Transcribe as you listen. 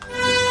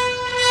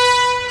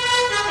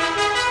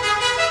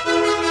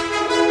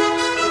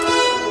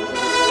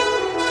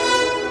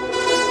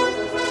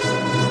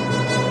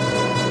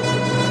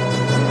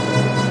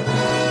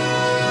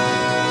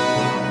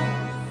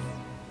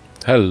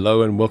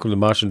Hello and welcome to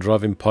Martian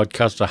Drive-In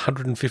Podcast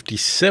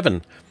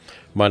 157.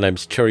 My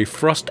name's Terry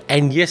Frost,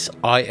 and yes,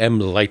 I am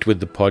late with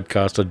the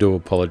podcast. I do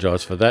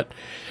apologise for that.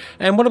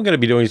 And what I'm going to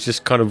be doing is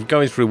just kind of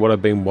going through what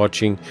I've been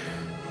watching,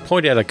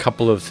 point out a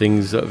couple of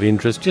things of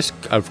interest, just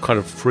a kind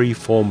of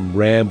free-form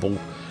ramble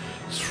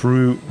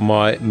through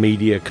my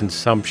media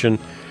consumption,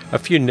 a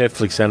few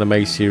Netflix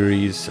anime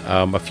series,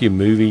 a few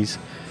movies,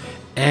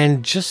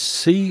 and just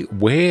see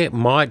where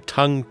my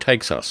tongue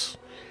takes us,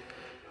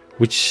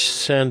 which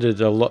sounded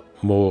a lot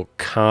more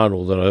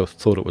carnal than I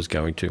thought it was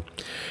going to.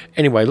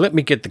 Anyway, let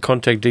me get the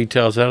contact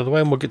details out of the way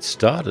and we'll get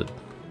started.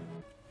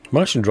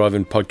 Martian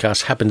Drive-In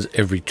Podcast happens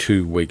every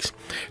 2 weeks.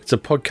 It's a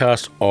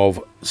podcast of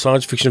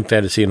science fiction,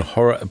 fantasy and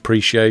horror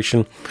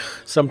appreciation.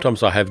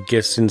 Sometimes I have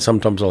guests in,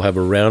 sometimes I'll have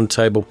a round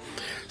table.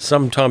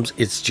 Sometimes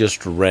it's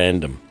just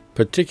random,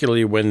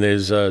 particularly when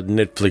there's a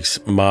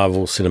Netflix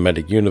Marvel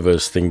Cinematic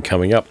Universe thing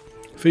coming up.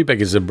 Feedback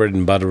is the bread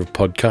and butter of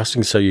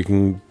podcasting, so you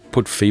can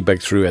put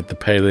feedback through at the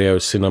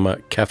Paleo Cinema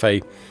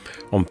Cafe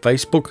on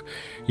Facebook.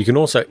 You can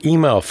also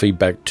email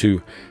feedback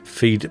to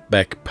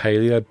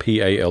feedbackpaleo,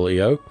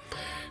 P-A-L-E-O,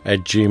 at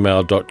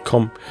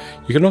gmail.com.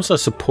 You can also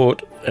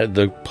support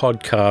the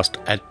podcast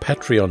at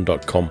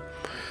patreon.com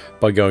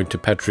by going to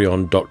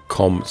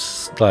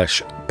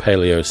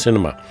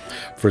patreon.com/paleocinema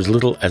for as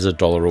little as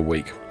 $1 a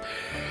week.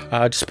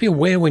 Just be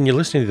aware when you're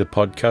listening to the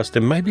podcast,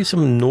 there may be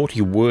some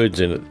naughty words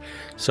in it.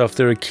 So if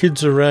there are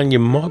kids around, you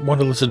might want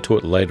to listen to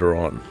it later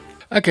on.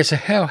 Okay, so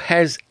how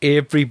has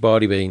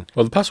everybody been?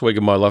 Well, the past week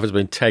of my life has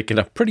been taken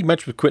up pretty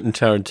much with Quentin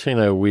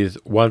Tarantino with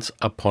Once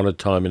Upon a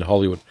Time in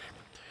Hollywood,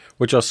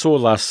 which I saw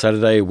last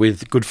Saturday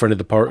with a good friend of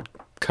the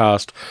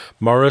podcast,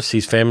 Morris,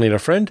 his family and a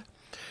friend,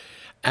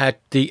 at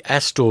the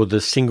Astor, the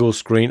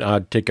single-screen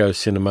Art Deco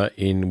cinema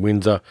in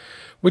Windsor,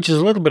 which is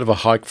a little bit of a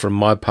hike from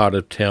my part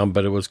of town,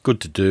 but it was good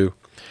to do.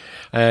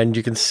 And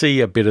you can see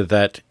a bit of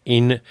that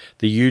in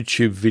the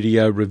YouTube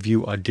video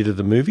review I did of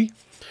the movie,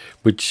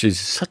 which is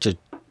such a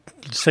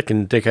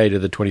second decade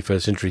of the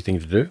 21st century thing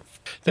to do.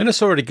 Then I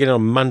saw it again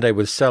on Monday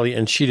with Sally,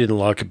 and she didn't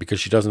like it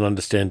because she doesn't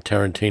understand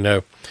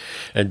Tarantino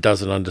and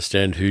doesn't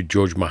understand who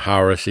George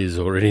Maharis is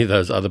or any of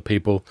those other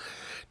people.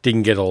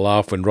 Didn't get a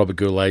laugh when Robert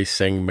Goulet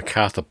sang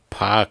MacArthur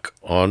Park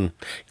on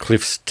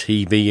Cliff's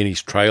TV in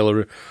his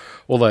trailer,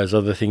 all those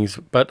other things.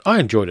 But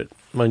I enjoyed it.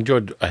 I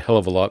enjoyed a hell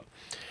of a lot.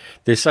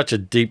 There's such a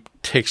deep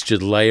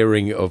textured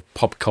layering of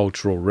pop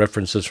cultural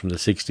references from the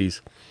 60s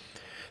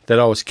that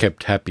I was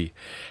kept happy.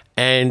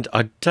 And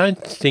I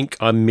don't think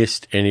I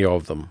missed any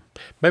of them.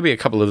 Maybe a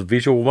couple of the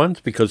visual ones,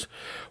 because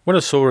when I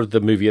saw the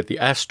movie at the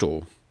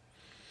Astor,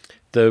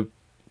 the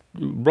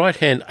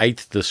right-hand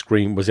eighth of the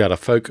screen was out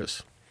of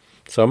focus.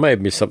 So I may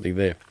have missed something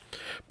there.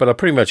 But I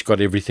pretty much got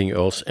everything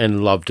else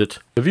and loved it.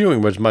 The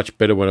viewing was much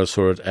better when I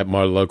saw it at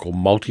my local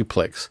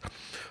multiplex,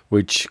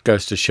 which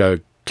goes to show,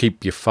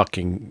 keep your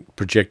fucking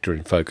projector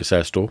in focus,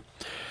 Astor.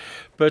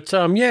 But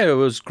yeah, it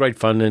was great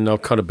fun, and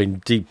I've kind of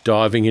been deep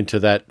diving into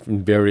that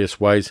in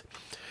various ways.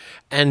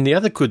 And the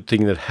other good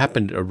thing that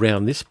happened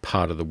around this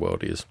part of the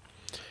world is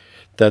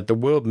that the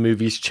World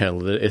Movies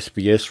channel that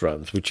SBS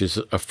runs, which is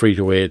a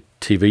free-to-air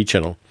TV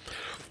channel,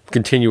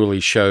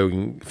 continually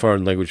showing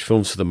foreign language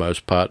films for the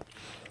most part,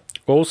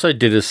 also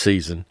did a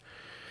season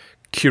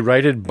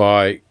curated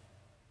by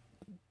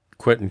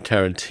Quentin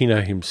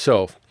Tarantino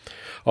himself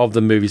of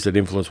the movies that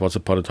influenced Once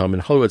Upon a Time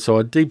in Hollywood. So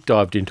I deep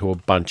dived into a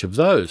bunch of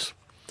those.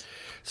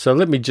 So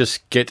let me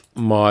just get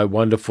my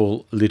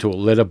wonderful little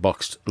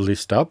letterboxed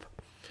list up,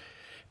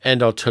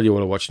 and I'll tell you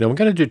what I watched. Now, I'm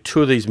going to do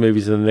 2 of these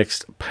movies in the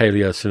next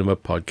Paleo Cinema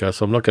podcast,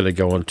 so I'm not going to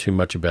go on too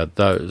much about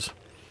those.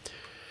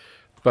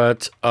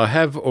 But I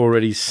have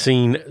already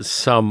seen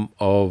some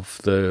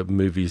of the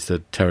movies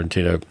that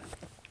Tarantino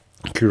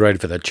curated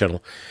for that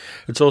channel.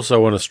 It's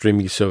also on a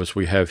streaming service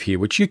we have here,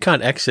 which you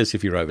can't access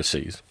if you're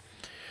overseas,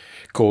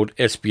 called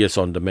SBS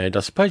On Demand.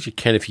 I suppose you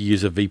can if you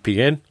use a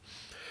VPN,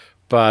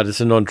 but it's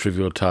a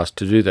non-trivial task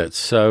to do that.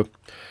 So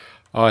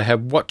I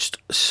have watched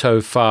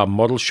so far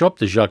Model Shop,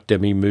 the Jacques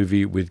Demy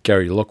movie with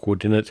Gary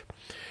Lockwood in it,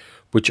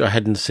 which I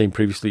hadn't seen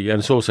previously,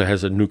 and it also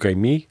has a Nuke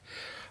Me.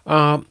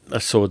 I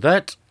saw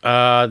that.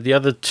 The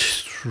other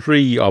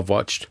 3 I've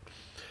watched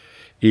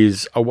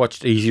is I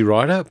watched Easy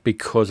Rider,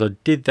 because I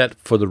did that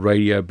for the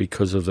radio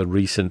because of the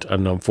recent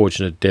and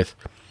unfortunate death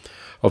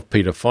of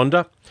Peter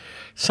Fonda,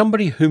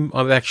 somebody whom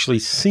I've actually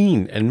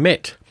seen and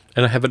met,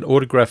 and I have an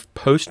autographed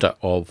poster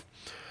of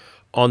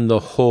on the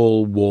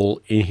hall wall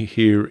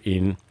here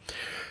in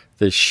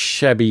the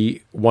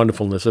shabby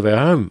wonderfulness of our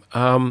home.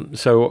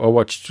 So I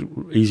watched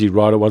Easy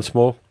Rider once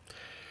more.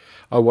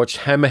 I watched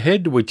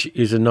Hammerhead, which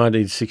is a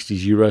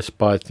 1960s Euro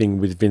spy thing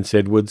with Vince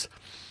Edwards.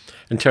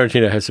 And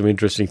Tarantino has some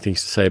interesting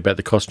things to say about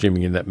the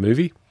costuming in that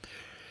movie.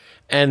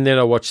 And then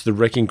I watched The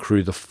Wrecking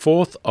Crew, the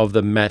 4th of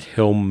the Matt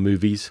Helm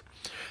movies.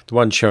 The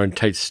one Sharon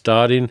Tate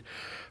starred in.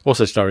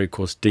 Also starring, of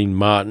course, Dean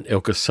Martin,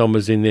 Elka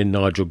Summers in there,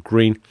 Nigel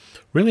Green.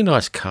 Really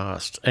nice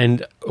cast.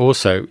 And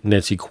also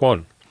Nancy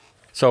Kwan.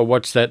 So I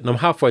watched that, and I'm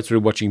halfway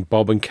through watching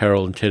Bob and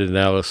Carol and Ted and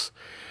Alice,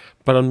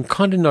 but I'm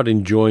kind of not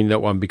enjoying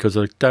that one because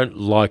I don't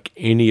like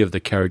any of the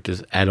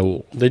characters at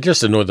all. They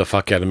just annoy the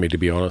fuck out of me, to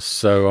be honest.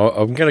 So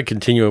I'm going to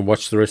continue and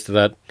watch the rest of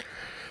that,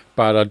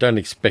 but I don't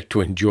expect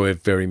to enjoy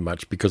it very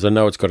much because I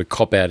know it's got a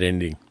cop-out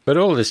ending. But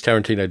all of this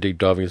Tarantino deep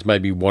diving has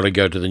made me want to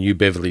go to the New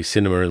Beverly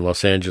Cinema in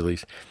Los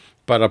Angeles,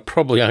 but I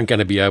probably aren't going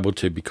to be able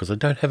to because I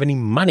don't have any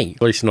money,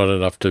 at least not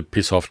enough to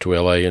piss off to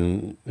LA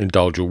and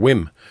indulge a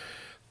whim.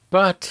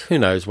 But who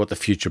knows what the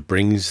future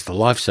brings. The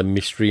life's a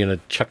mystery and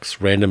it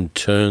chucks random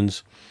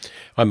turns.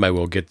 I may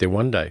well get there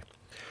one day.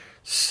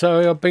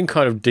 So I've been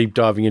kind of deep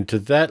diving into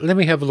that. Let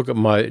me have a look at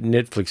my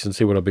Netflix and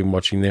see what I've been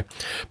watching there.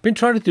 I've been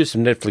trying to do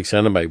some Netflix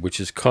anime, which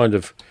is kind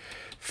of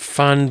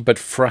fun but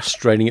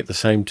frustrating at the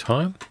same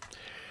time.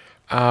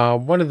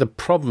 One of the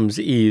problems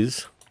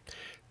is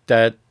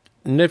that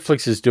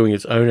Netflix is doing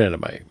its own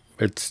anime.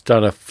 It's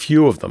done a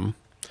few of them,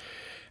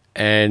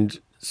 and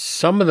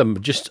some of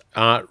them just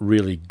aren't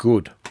really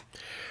good.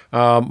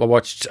 I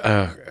watched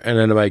an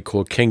anime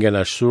called Kengan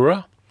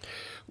Ashura,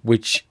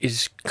 which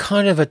is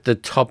kind of at the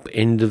top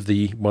end of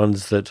the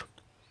ones that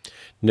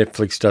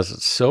Netflix does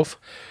itself.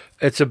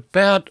 It's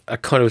about a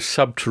kind of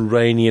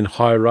subterranean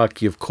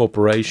hierarchy of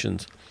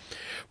corporations,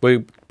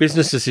 where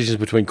business decisions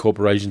between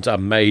corporations are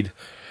made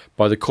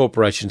by the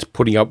corporations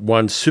putting up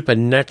one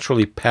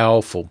supernaturally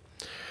powerful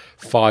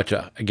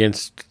fighter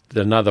against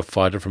another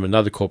fighter from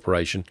another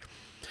corporation,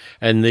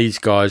 and these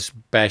guys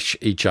bash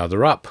each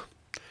other up.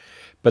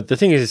 But the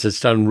thing is, it's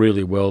done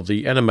really well.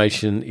 The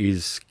animation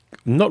is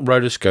not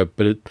rotoscope,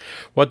 but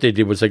what they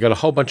did was they got a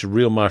whole bunch of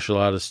real martial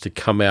artists to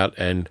come out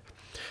and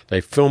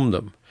they filmed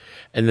them.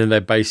 And then they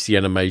based the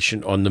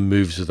animation on the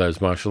moves of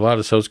those martial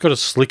artists. So it's got a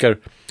slicker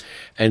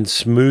and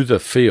smoother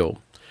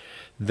feel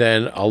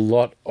than a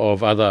lot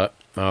of other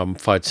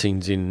fight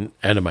scenes in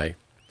anime.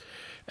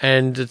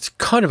 And it's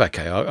kind of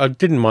okay. I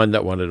didn't mind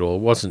that one at all.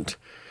 It wasn't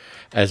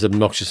as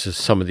obnoxious as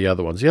some of the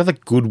other ones. The other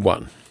good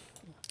one,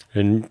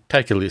 and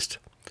make a list,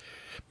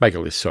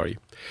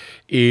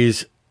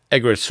 is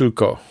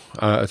Agretsuko.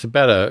 It's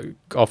about an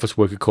office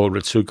worker called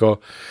Retsuko.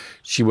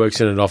 She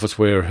works in an office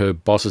where her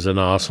boss is an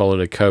arsehole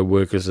and her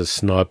co-workers are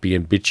snipey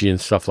and bitchy and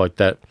stuff like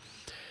that.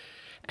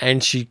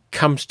 And she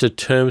comes to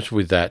terms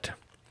with that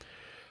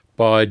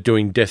by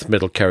doing death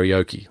metal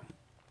karaoke.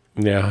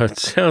 Now, it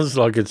sounds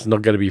like it's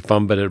not going to be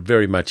fun, but it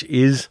very much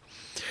is.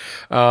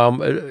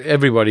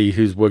 Everybody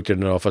who's worked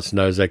in an office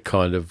knows that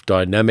kind of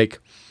dynamic.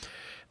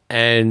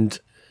 And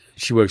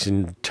she works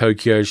in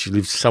Tokyo. She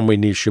lives somewhere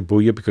near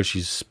Shibuya because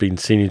she's been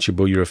seen in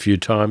Shibuya a few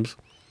times.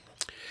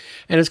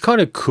 And it's kind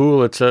of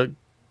cool. It's a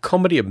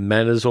comedy of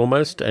manners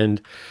almost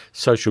and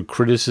social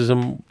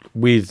criticism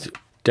with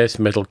death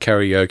metal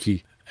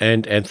karaoke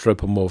and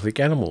anthropomorphic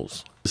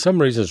animals. For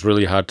some reason, it's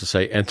really hard to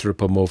say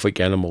anthropomorphic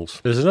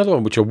animals. There's another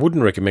one which I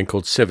wouldn't recommend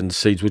called Seven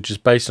Seeds, which is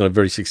based on a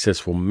very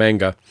successful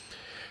manga.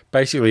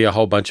 Basically, a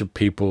whole bunch of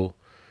people,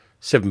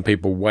 7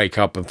 people, wake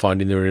up and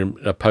finding they're in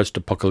a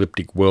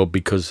post-apocalyptic world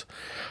because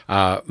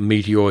a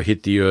meteor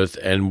hit the Earth,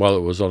 and while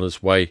it was on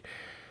its way,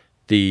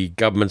 the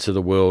governments of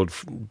the world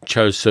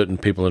chose certain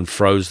people and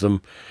froze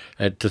them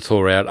to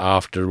thaw out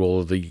after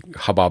all of the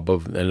hubbub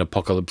of an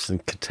apocalypse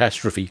and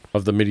catastrophe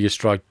of the meteor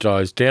strike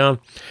dies down.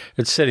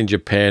 It's set in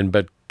Japan,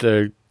 but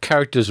the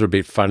characters are a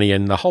bit funny,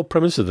 and the whole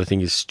premise of the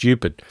thing is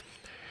stupid.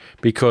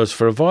 Because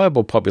for a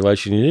viable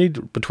population, you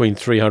need between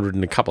 300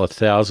 and a couple of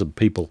thousand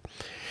people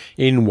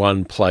in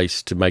one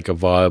place to make a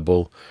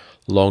viable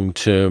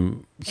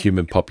long-term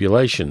human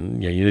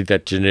population. You need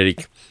that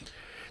genetic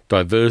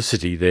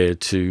diversity there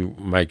to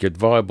make it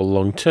viable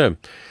long-term.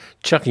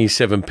 Chucking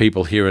 7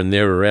 people here and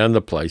there around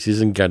the place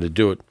isn't going to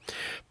do it.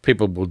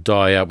 People will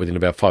die out within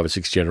about 5 or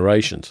 6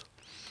 generations,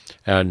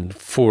 and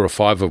 4 or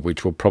 5 of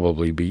which will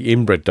probably be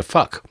inbred to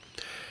fuck.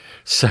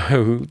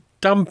 So,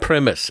 dumb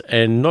premise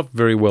and not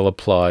very well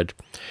applied.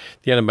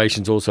 The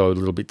animation's also a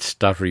little bit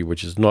stuttery,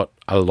 which is not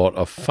a lot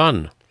of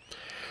fun.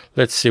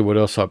 Let's see what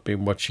else I've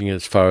been watching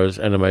as far as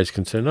anime is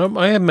concerned.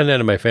 I am an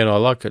anime fan. I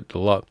like it a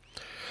lot.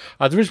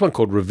 There is one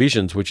called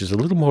Revisions, which is a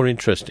little more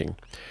interesting.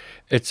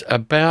 It's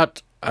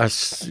about a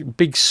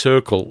big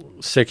circle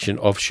section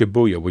of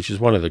Shibuya, which is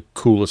one of the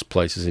coolest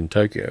places in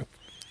Tokyo,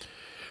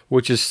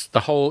 which is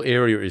the whole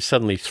area is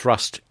suddenly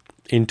thrust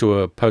into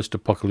a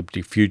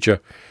post-apocalyptic future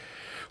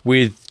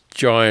with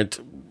giant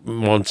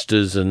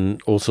monsters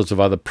and all sorts of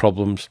other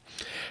problems.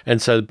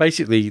 And so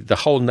basically the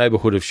whole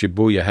neighborhood of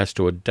Shibuya has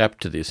to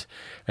adapt to this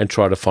and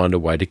try to find a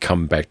way to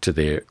come back to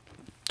their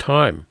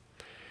time.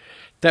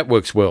 That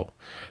works well.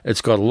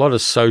 It's got a lot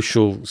of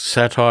social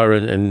satire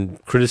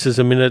and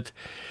criticism in it.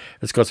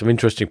 It's got some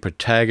interesting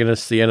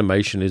protagonists. The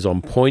animation is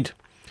on point.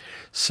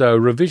 So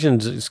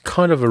Revisions is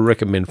kind of a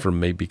recommend from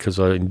me because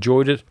I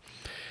enjoyed it,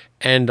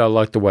 and I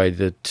like the way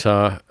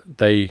that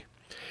they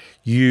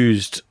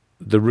used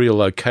the real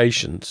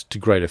locations to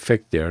great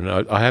effect there. And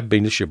I have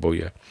been to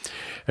Shibuya,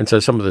 and so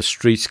some of the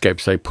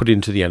streetscapes they put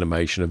into the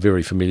animation are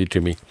very familiar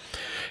to me,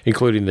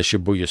 including the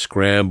Shibuya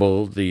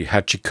Scramble, the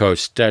Hachiko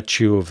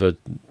statue of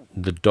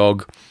the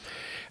dog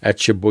at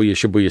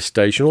Shibuya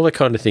Station, all that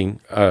kind of thing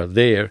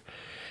there.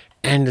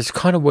 And it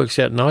kind of works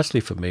out nicely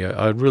for me.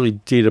 I really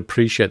did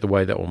appreciate the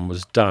way that one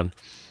was done.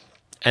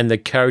 And the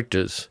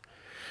characters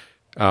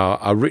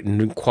are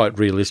written quite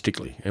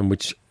realistically, and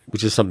which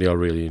is something I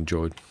really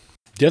enjoyed.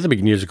 The other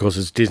big news, of course,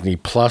 is Disney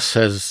Plus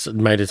has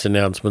made its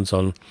announcements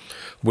on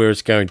where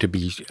it's going to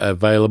be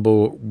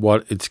available,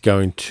 what it's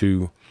going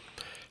to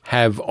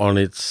have on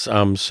its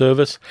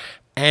service,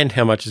 and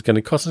how much it's going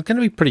to cost. It's going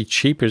to be pretty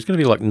cheap. It's going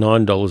to be like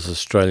 $9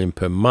 Australian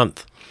per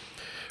month,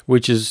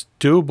 which is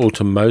doable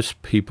to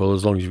most people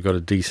as long as you've got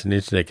a decent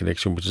internet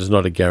connection, which is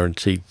not a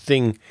guaranteed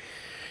thing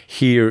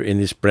here in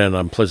this brown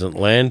unpleasant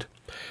land.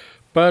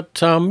 But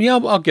yeah,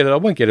 I'll get it. I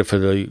won't get it for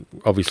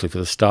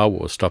the Star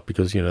Wars stuff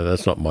because,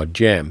 that's not my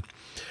jam.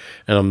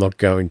 And I'm not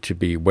going to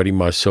be wetting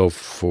myself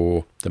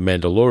for The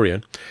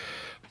Mandalorian.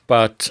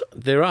 But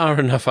there are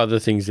enough other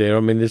things there. I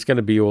mean, there's going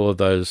to be all of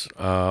those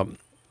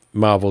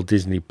Marvel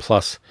Disney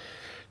Plus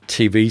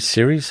TV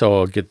series, so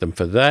I'll get them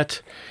for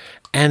that.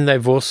 And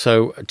they've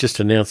also just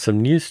announced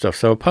some new stuff.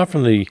 So apart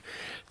from the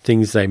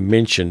things they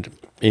mentioned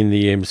in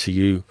the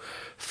MCU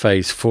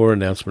Phase 4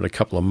 announcement a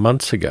couple of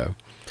months ago,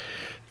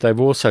 they've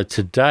also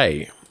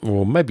today,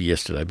 or maybe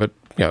yesterday, but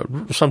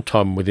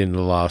sometime within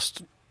the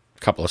last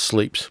couple of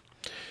sleeps,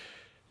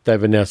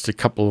 they've announced a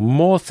couple of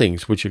more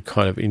things which are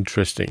kind of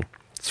interesting.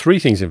 3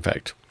 things, in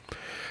fact.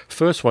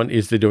 First one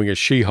is they're doing a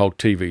She-Hulk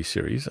TV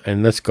series,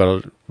 and that's got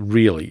to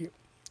really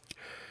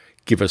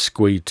give a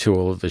squeeze to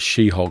all of the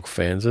She-Hulk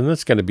fans, and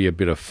that's going to be a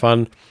bit of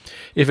fun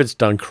if it's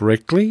done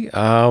correctly.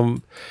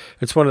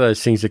 It's one of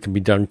those things that can be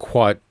done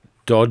quite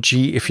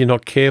dodgy if you're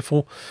not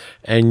careful,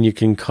 and you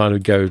can kind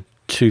of go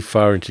too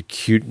far into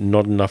cute and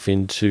not enough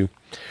into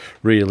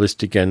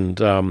realistic and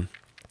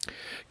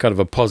kind of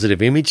a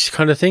positive image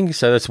kind of thing.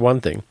 So that's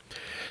one thing.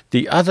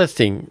 The other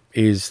thing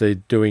is they're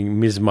doing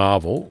Ms.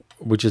 Marvel,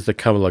 which is the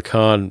Kamala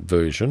Khan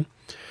version,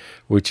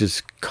 which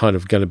is kind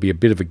of going to be a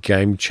bit of a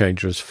game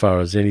changer as far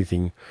as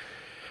anything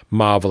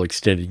Marvel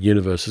Extended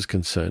Universe is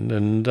concerned,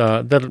 and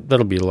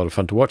that'll be a lot of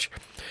fun to watch.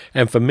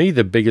 And for me,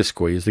 the biggest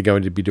squeeze, they're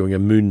going to be doing a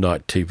Moon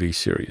Knight TV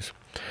series.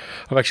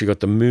 I've actually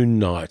got the Moon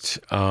Knight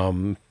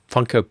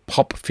Funko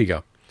Pop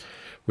figure,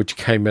 which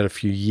came out a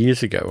few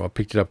years ago. I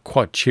picked it up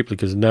quite cheaply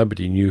because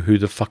nobody knew who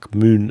the fuck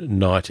Moon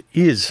Knight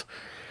is.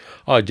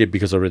 I did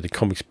because I read the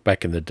comics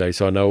back in the day,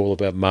 so I know all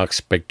about Mark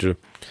Spector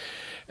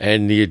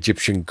and the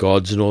Egyptian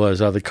gods and all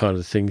those other kind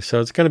of things. So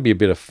it's going to be a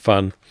bit of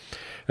fun.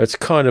 It's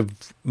kind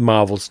of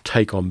Marvel's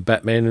take on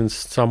Batman in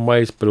some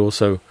ways, but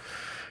also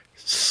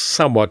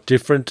somewhat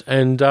different.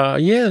 And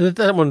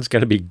that one's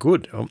going to be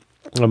good.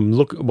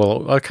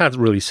 I can't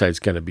really say it's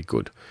going to be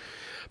good,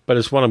 but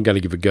it's one I'm going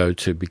to give a go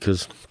to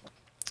because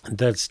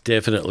that's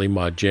definitely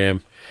my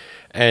jam.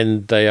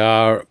 And they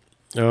are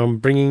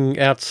bringing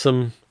out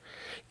some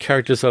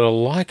characters that I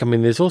like. I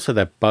mean, there's also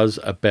that buzz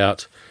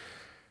about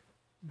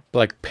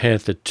Black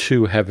Panther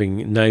 2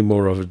 having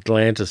Namor of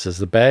Atlantis as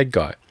the bad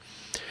guy.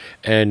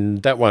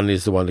 And that one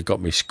is the one that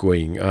got me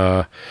squeeing.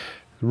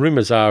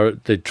 Rumours are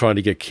they're trying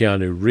to get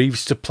Keanu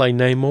Reeves to play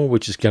Namor,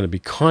 which is going to be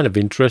kind of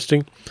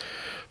interesting.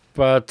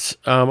 But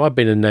I've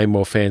been a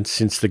Namor fan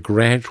since the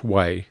Grant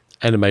Way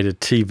animated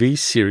TV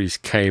series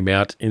came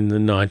out in the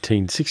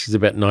 1960s,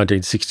 about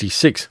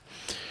 1966,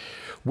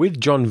 with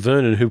John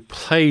Vernon, who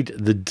played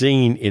the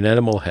Dean in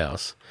Animal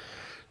House,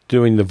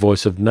 doing the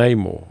voice of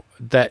Namor.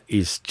 That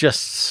is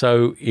just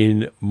so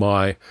in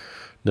my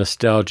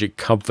nostalgic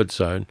comfort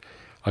zone,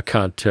 I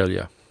can't tell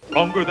you.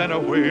 Stronger than a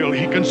whale,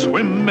 he can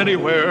swim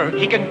anywhere.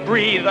 He can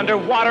breathe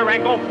underwater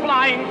and go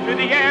flying through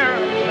the air.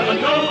 The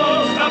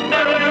noble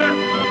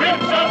submariner,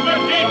 prince of the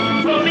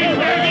deep, will be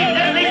very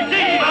deadly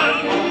demon.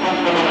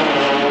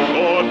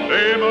 Lord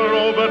Namor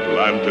of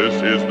Atlantis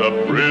is the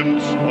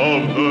prince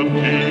of the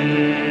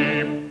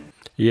deep.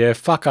 Yeah,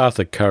 fuck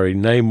Arthur Curry.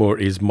 Namor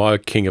is my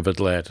king of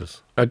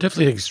Atlantis. I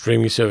definitely think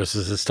streaming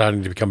services are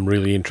starting to become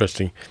really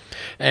interesting.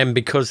 And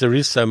because there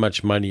is so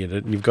much money in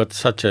it, and you've got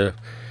such a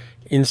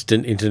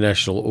instant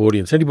international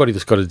audience, anybody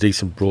that's got a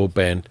decent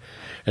broadband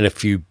and a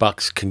few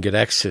bucks can get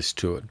access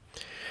to it.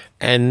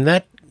 And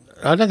that,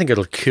 I don't think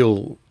it'll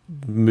kill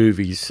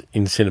movies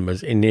in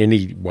cinemas in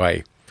any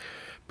way,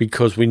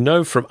 because we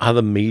know from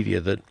other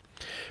media that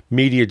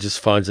media just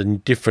finds a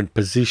different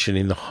position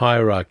in the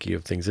hierarchy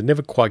of things. It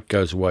never quite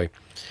goes away.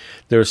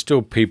 There are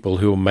still people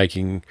who are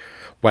making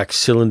wax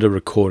cylinder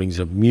recordings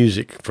of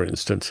music, for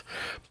instance,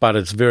 but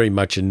it's very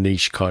much a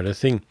niche kind of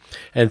thing,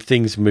 and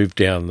things move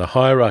down the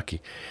hierarchy.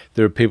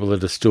 There are people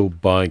that are still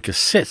buying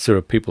cassettes. There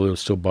are people who are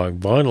still buying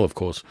vinyl, of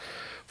course.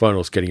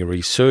 Vinyl's getting a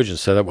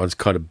resurgence, so that one's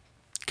kind of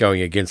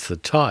going against the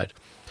tide.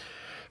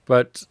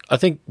 But I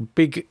think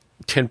big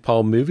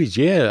tentpole movies,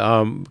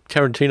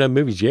 Tarantino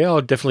movies,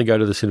 I'll definitely go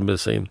to the cinema to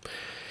see them.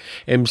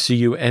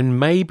 MCU and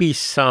maybe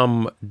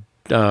some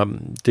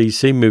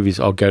DC movies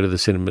I'll go to the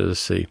cinema to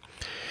see.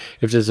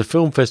 If there's a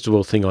film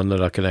festival thing on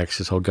that I can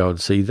access, I'll go and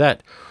see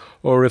that.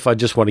 Or if I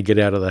just want to get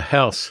out of the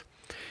house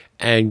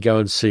and go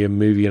and see a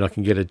movie and I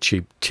can get a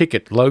cheap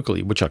ticket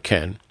locally, which I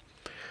can,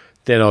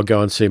 then I'll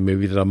go and see a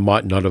movie that I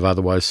might not have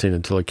otherwise seen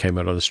until it came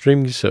out on a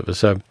streaming service.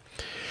 So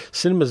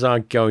cinemas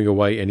aren't going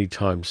away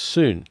anytime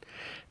soon.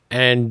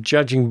 And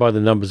judging by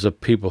the numbers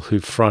of people who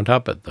front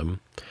up at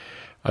them,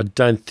 I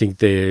don't think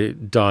they're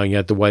dying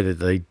out the way that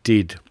they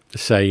did,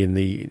 say, in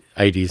the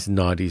 80s and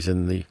 90s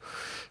and the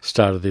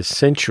start of this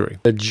century.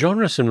 The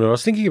genre cinema, I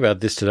was thinking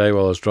about this today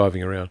while I was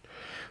driving around.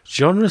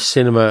 Genre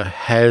cinema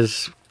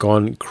has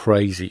gone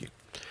crazy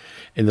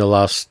in the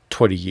last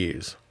 20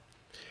 years.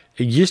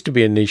 It used to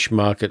be a niche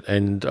market,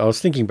 and I was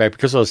thinking back,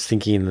 because I was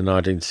thinking in the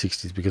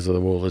 1960s because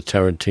of all the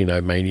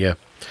Tarantino mania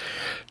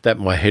that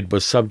my head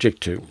was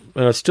subject to.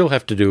 And I still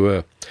have to do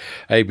a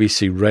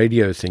ABC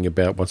radio thing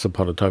about Once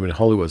Upon a Time in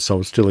Hollywood, so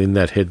I'm still in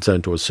that head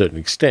zone to a certain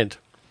extent.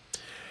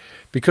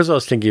 Because I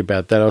was thinking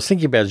about that, I was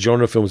thinking about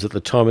genre films at the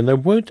time, and they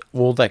weren't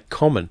all that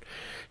common.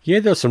 Yeah,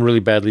 there were some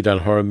really badly done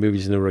horror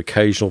movies, and there were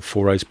occasional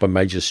forays by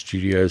major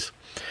studios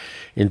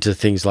into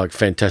things like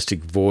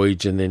Fantastic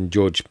Voyage, and then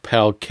George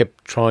Powell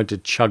kept trying to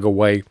chug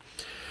away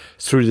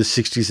through the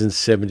 60s and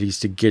 70s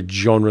to get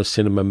genre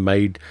cinema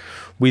made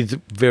with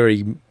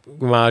very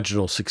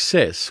marginal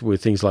success,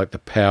 with things like The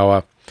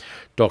Power,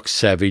 Doc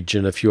Savage,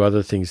 and a few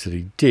other things that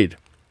he did.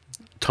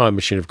 Time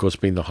Machine, of course,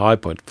 being the high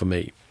point for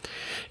me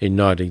in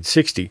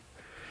 1960.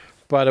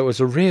 But it was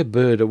a rare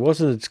bird. It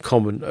wasn't as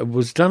common. It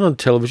was done on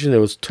television. There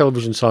was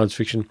television science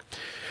fiction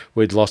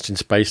with Lost in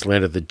Space,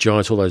 Land of the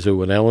Giants, all those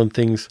Irwin Allen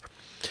things.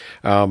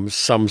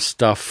 Some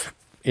stuff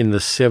in the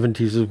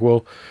 70s as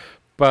well.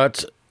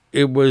 But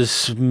it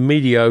was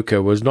mediocre.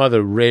 It was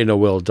neither rare nor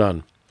well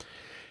done.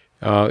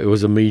 It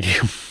was a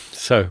medium.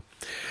 So,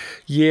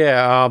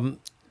 yeah,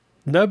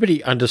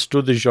 nobody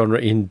understood the genre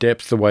in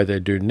depth the way they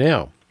do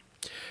now.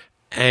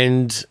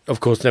 And, of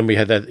course, then we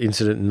had that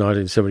incident in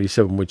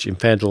 1977 which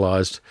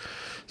infantilized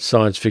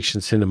science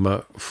fiction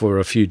cinema for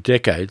a few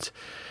decades.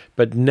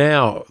 But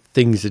now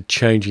things are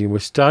changing. We're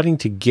starting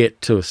to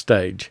get to a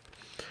stage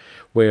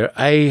where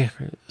A,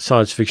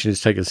 science fiction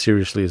is taken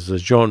seriously as a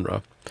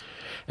genre,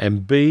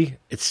 and B,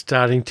 it's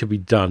starting to be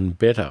done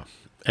better.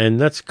 And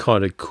that's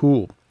kind of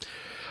cool.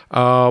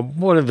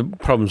 One of the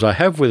problems I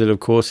have with it, of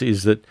course,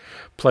 is that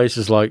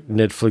places like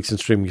Netflix and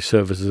streaming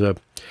services are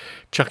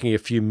chucking a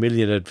few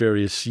million at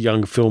various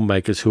young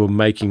filmmakers who are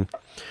making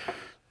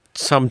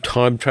some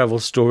time travel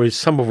stories,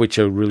 some of which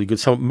are really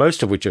good,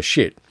 most of which are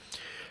shit.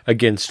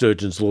 Again,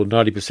 Sturgeon's Law,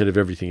 90% of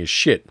everything is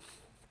shit.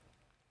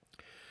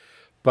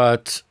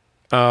 But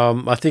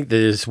I think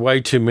there's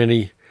way too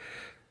many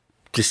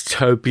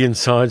dystopian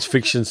science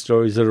fiction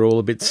stories that are all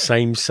a bit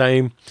same.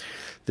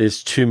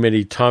 There's too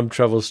many time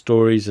travel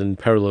stories and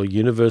parallel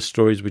universe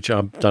stories which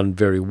aren't done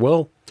very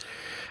well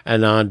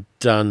and aren't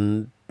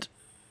done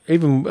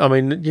even, I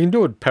mean, you can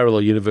do a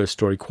parallel universe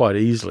story quite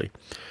easily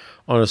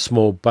on a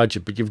small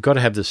budget, but you've got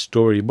to have the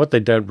story. What they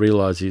don't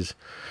realise is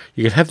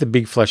you can have the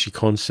big flashy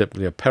concept,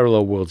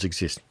 parallel worlds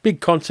exist.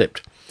 Big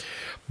concept.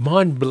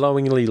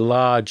 Mind-blowingly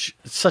large,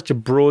 such a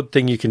broad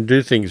thing you can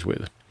do things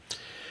with.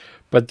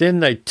 But then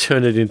they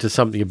turn it into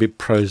something a bit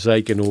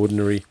prosaic and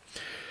ordinary,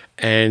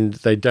 and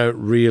they don't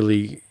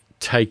really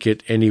take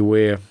it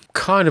anywhere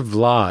kind of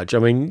large. I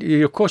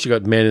mean, of course, you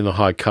got Man in the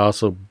High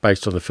Castle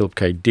based on the Philip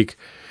K. Dick,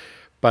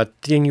 but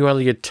then you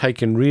only get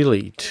taken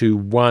really to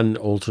one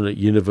alternate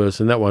universe,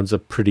 and that one's a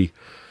pretty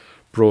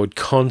broad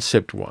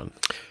concept one.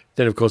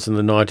 Then, of course, in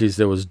the 90s,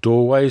 there was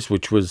Doorways,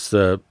 which was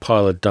the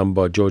pilot done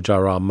by George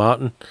R.R.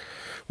 Martin,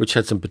 which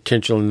had some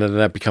potential, and then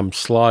that becomes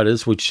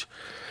Sliders, which,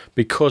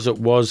 because it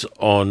was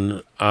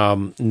on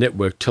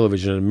network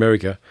television in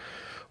America,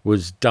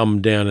 was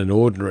dumbed down and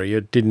ordinary.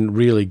 It didn't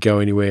really go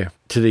anywhere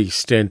to the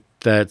extent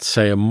that,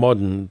 say, a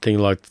modern thing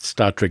like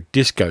Star Trek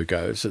Disco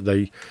goes.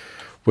 They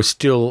were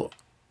still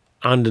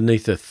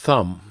underneath the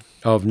thumb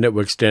of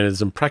network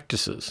standards and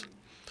practices.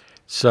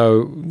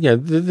 So, yeah,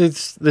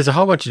 there's a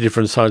whole bunch of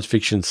different science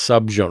fiction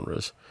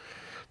subgenres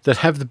that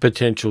have the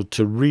potential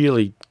to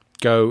really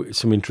go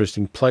some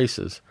interesting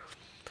places.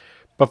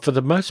 But for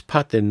the most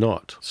part, they're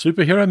not.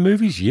 Superhero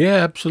movies? Yeah,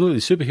 absolutely.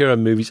 Superhero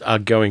movies are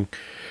going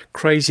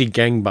crazy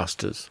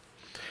gangbusters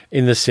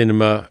in the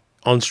cinema,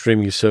 on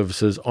streaming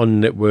services,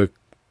 on network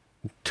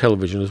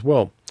television as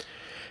well.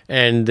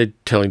 And they're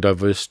telling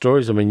diverse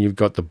stories. I mean, you've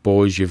got The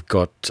Boys, you've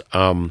got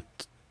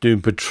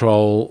Doom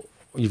Patrol,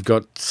 you've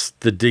got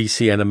the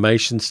DC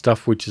animation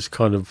stuff, which is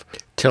kind of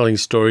telling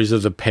stories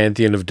of the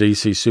pantheon of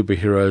DC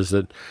superheroes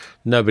that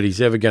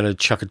nobody's ever going to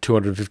chuck a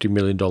 $250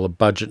 million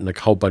budget and a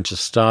whole bunch of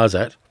stars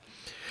at,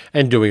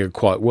 and doing it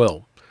quite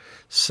well.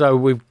 So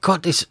we've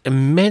got this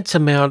immense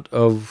amount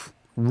of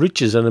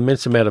riches and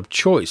immense amount of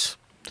choice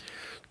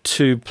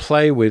to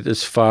play with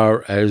as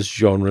far as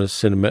genre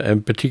cinema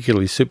and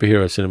particularly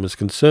superhero cinema is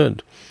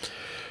concerned.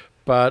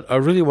 But I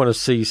really want to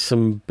see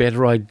some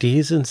better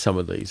ideas in some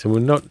of these, and we're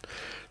not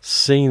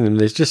seeing them.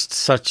 There's just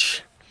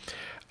such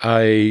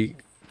a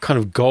kind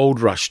of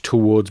gold rush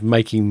towards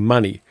making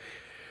money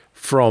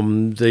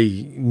from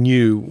the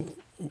new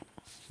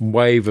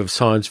wave of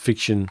science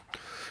fiction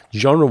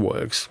genre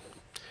works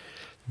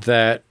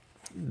that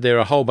there are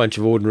a whole bunch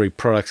of ordinary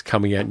products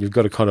coming out, and you've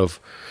got to kind of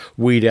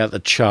weed out the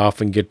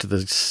chaff and get to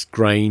the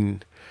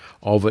grain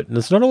of it. And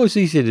it's not always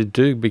easy to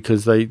do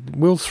because they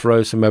will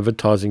throw some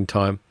advertising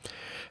time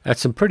at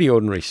some pretty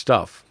ordinary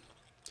stuff.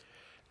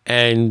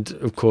 And,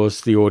 of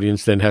course, the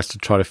audience then has to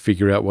try to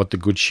figure out what the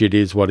good shit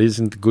is, what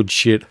isn't the good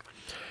shit.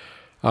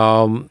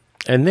 And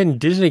then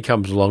Disney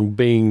comes along,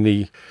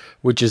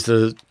 which is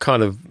the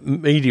kind of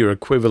media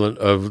equivalent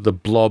of the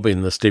Blob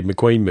in the Steve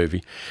McQueen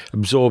movie,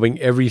 absorbing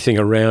everything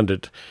around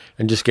it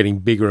and just getting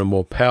bigger and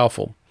more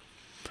powerful.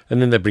 And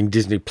then they bring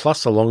Disney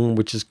Plus along,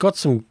 which has got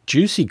some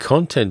juicy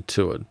content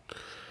to it.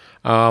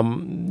 There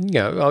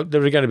are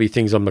going to be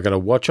things I'm not going to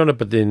watch on it,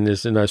 but then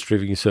there's no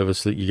streaming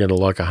service that you're going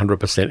to like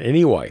 100%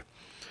 anyway.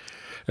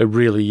 It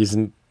really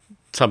isn't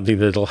something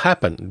that'll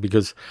happen,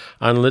 because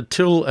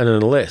until and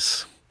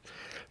unless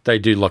they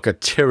do like a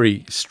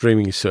Terry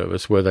streaming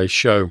service where they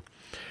show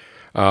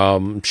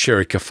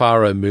Sherry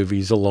Cafaro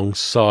movies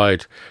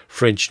alongside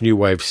French New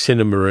Wave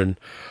cinema and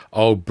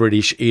old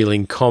British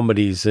Ealing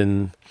comedies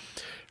and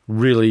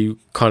really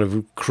kind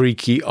of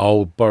creaky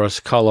old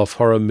Boris Karloff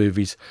horror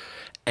movies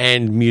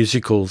and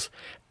musicals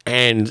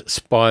and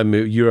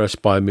Euro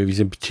spy movies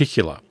in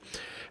particular,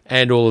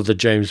 and all of the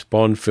James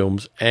Bond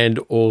films, and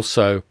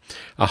also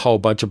a whole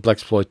bunch of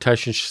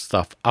blaxploitation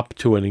stuff up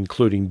to and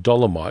including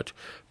Dolomite.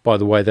 By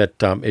the way,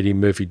 that Eddie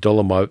Murphy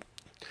Dolomite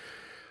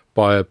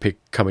biopic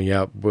coming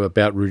out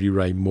about Rudy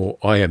Ray Moore,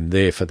 I am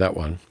there for that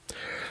one.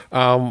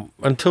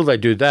 Until they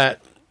do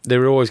that,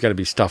 there are always going to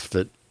be stuff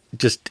that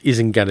just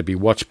isn't going to be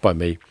watched by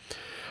me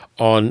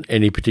on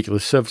any particular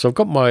service. I've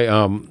got my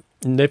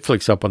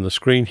Netflix up on the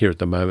screen here at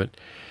the moment,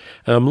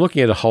 and I'm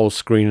looking at a whole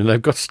screen, and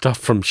they've got stuff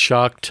from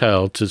Shark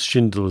Tale to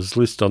Schindler's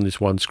List on this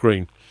one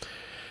screen.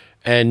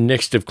 And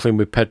Next of Kin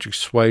with Patrick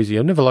Swayze.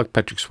 I never liked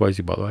Patrick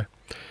Swayze, by the way.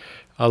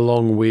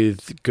 Along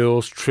with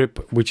Girls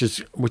Trip, which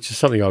is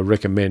something I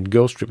recommend.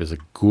 Girls Trip is a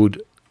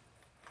good,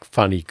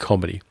 funny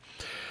comedy.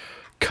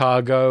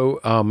 Cargo,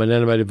 an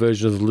animated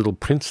version of The Little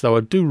Prince, though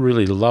I do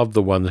really love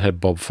the one that had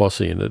Bob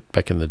Fosse in it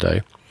back in the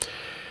day.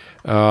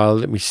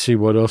 Let me see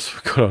what else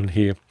we've got on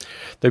here.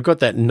 They've got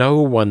that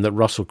Noah one that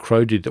Russell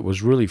Crowe did that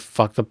was really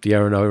fucked up, the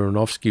Aaron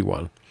Aronofsky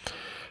one,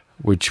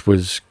 which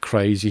was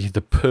crazy.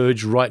 The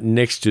Purge right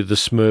next to The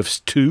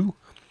Smurfs 2.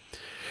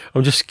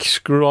 I'm just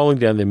scrolling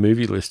down their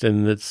movie list,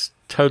 and it's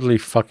totally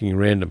fucking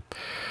random.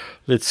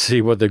 Let's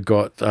see what they've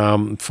got.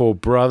 Four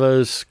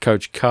Brothers,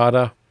 Coach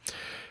Carter,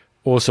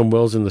 Orson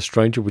Welles and The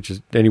Stranger, which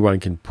is anyone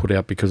can put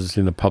out because it's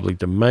in the public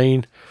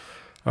domain.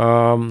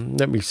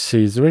 Let me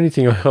see. Is there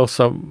anything else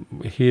up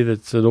here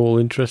that's at all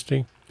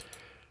interesting?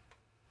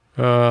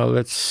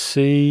 Let's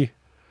see.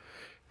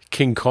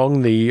 King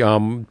Kong,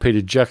 the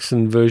Peter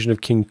Jackson version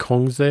of King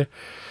Kong's there.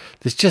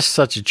 There's just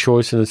such a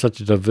choice and there's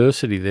such a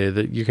diversity there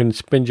that you can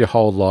spend your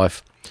whole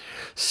life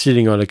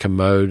sitting on a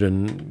commode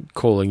and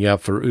calling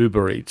out for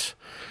Uber Eats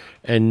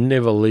and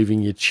never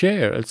leaving your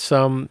chair. It's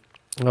a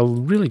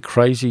really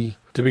crazy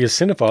to be a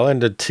cinephile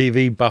and a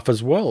TV buff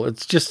as well.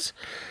 It's just,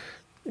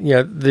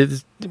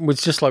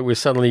 it's just like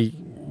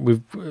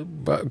we've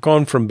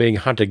gone from being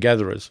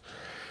hunter-gatherers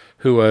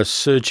who are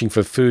searching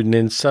for food, and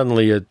then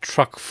suddenly a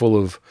truck full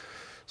of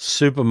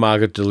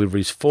supermarket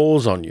deliveries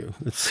falls on you.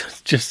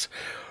 It's just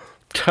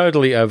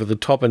totally over the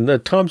top, and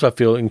at times I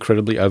feel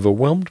incredibly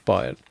overwhelmed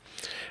by it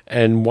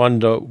and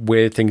wonder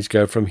where things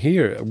go from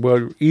here.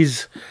 Where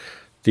is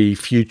the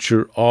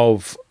future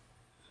of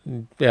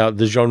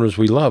the genres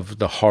we love,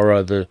 the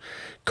horror, the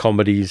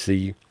comedies,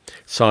 the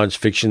science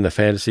fiction, the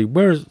fantasy?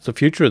 Where is the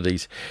future of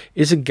these?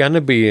 Is it going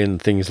to be in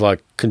things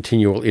like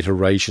continual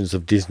iterations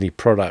of Disney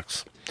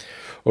products?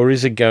 Or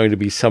is it going to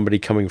be somebody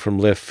coming from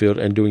left field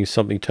and doing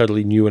something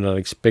totally new and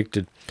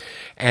unexpected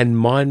and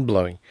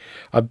mind-blowing?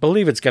 I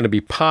believe it's going to be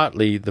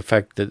partly the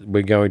fact that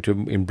we're going to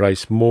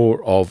embrace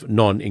more of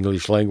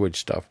non-English language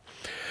stuff,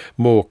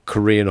 more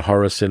Korean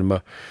horror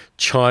cinema.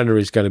 China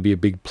is going to be a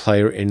big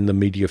player in the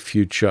media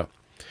future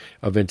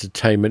of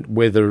entertainment,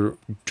 whether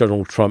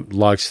Donald Trump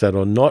likes that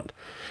or not.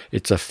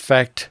 It's a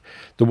fact.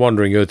 The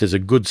Wandering Earth is a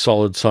good,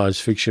 solid science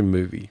fiction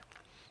movie,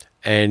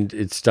 and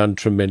it's done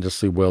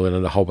tremendously well in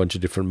a whole bunch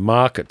of different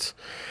markets,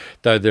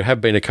 though there have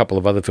been a couple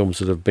of other films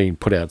that have been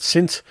put out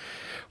since,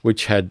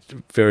 which had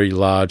very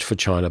large for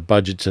China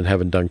budgets and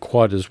haven't done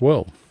quite as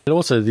well. And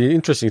also the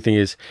interesting thing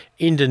is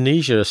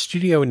Indonesia, a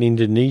studio in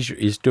Indonesia,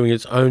 is doing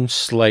its own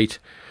slate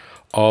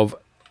of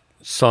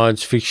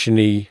science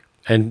fiction-y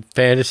and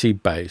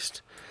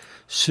fantasy-based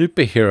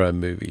superhero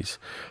movies.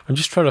 I'm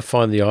just trying to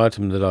find the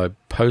item that I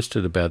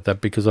posted about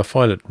that because I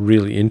find it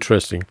really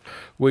interesting,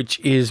 which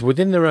is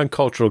within their own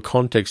cultural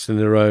context and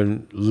their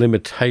own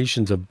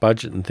limitations of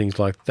budget and things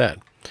like that.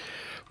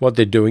 What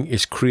they're doing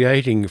is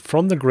creating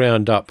from the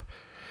ground up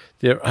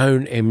their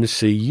own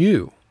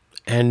MCU.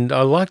 And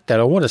I like that.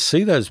 I want to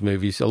see those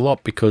movies a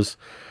lot because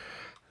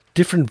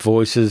different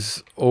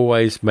voices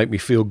always make me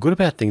feel good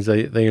about things.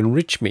 They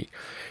enrich me.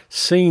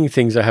 Seeing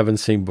things I haven't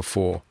seen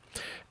before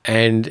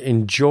and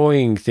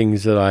enjoying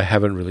things that I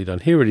haven't really done.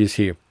 Here it is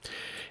here.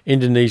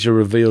 Indonesia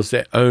reveals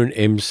their own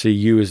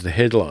MCU as the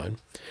headline.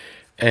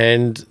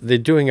 And they're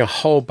doing a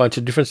whole bunch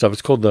of different stuff.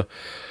 It's called the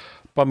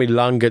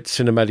Bamilangit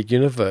Cinematic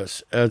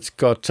Universe. It's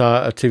got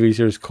a TV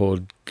series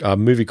a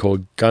movie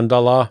called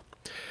Gandala,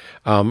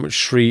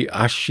 Sri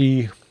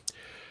Ashi,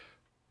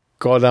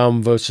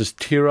 Godam versus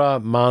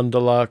Tira,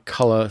 Mandala,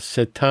 Color,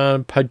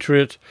 Setan,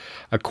 Patriot,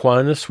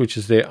 Aquinas, which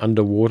is their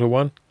underwater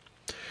one.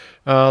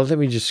 Let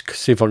me just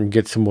see if I can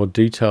get some more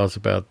details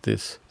about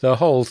this. The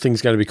whole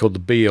thing's going to be called the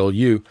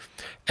BLU,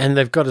 and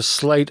they've got a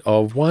slate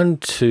of 1,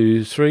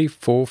 2, 3,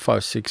 4,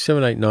 5, 6,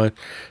 7, 8, 9,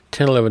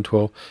 10, 11,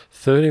 12,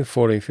 13,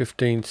 14,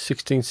 15,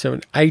 16,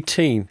 17,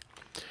 18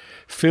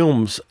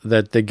 films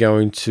that they're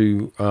going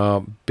to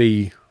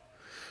be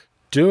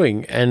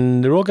doing,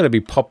 and they're all going to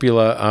be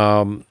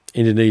popular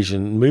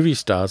Indonesian movie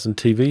stars and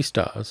TV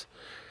stars.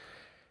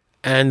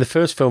 And the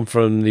first film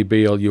from the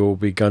BLU will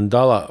be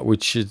Gundala,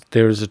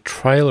 there is a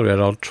trailer out.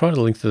 I'll try to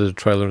link to the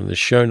trailer in the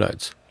show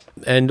notes.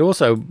 And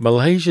also,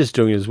 Malaysia's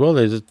doing it as well.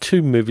 There's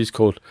 2 movies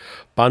called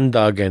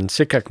Bandag and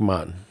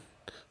Sekakman.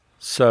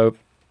 So,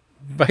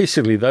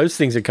 basically, those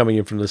things are coming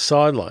in from the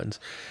sidelines.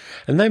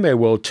 And they may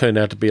well turn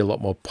out to be a lot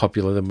more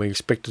popular than we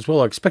expect as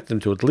well. I expect them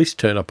to at least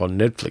turn up on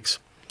Netflix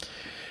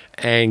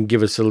and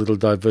give us a little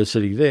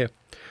diversity there.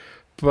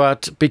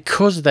 But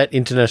because of that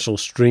international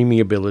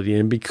streaming ability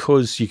and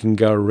because you can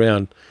go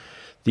around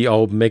the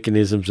old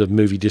mechanisms of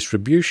movie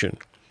distribution,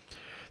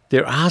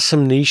 there are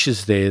some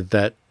niches there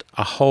that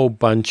a whole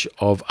bunch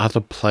of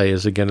other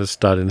players are going to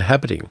start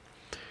inhabiting.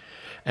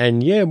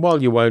 And yeah,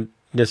 while you won't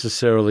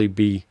necessarily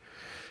be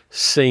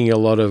seeing a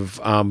lot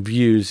of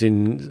views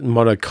in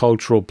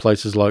monocultural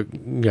places like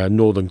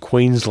northern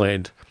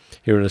Queensland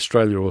here in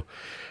Australia or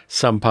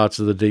some parts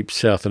of the deep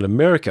south in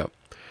America,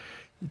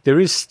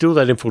 there is still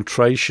that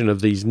infiltration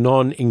of these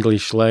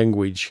non-English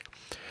language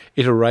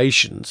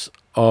iterations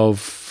of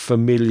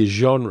familiar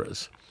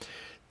genres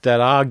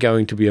that are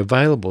going to be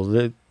available.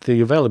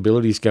 The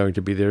availability is going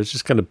to be there. It's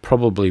just going to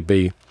probably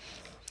be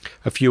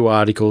a few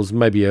articles,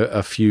 maybe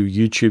a few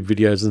YouTube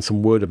videos and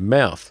some word of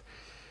mouth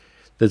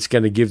that's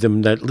going to give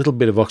them that little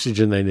bit of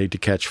oxygen they need to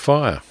catch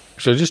fire.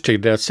 So just check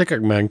it out.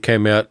 Sekakman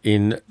came out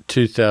in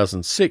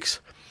 2006.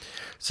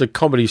 It's a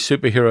comedy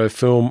superhero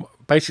film.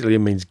 Basically, it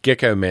means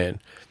Gecko Man.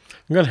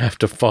 I'm going to have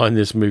to find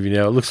this movie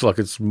now. It looks like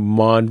it's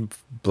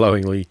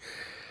mind-blowingly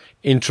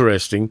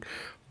interesting.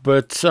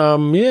 But,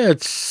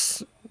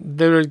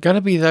 there are going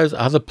to be those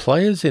other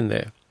players in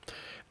there.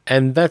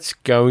 And that's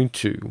going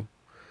to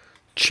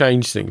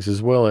change things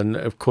as well. And,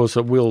 of course,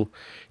 it will,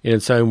 in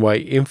its own way,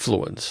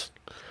 influence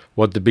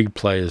what the big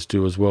players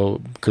do as well,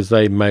 because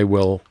they may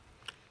well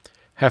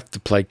have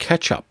to play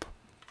catch-up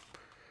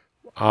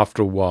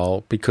after a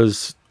while.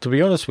 Because, to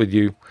be honest with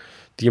you,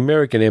 the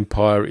American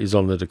empire is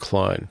on the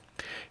decline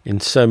in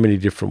so many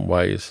different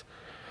ways.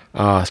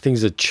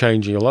 Things are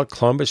changing a lot.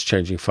 Climate's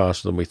changing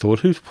faster than we thought.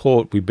 Who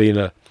thought we'd be in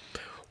a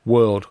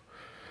world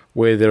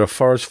where there are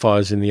forest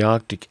fires in the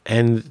Arctic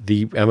and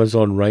the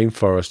Amazon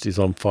rainforest is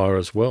on fire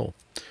as well?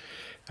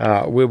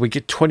 Where we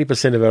get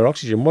 20% of our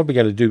oxygen. What are we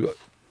going to do?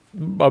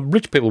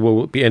 Rich people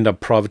will end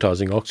up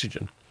privatizing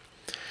oxygen.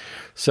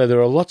 So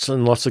there are lots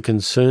and lots of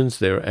concerns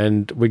there,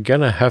 and we're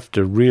going to have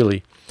to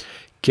really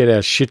get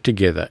our shit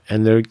together.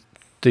 And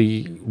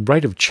the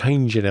rate of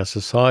change in our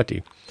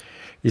society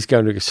is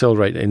going to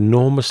accelerate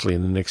enormously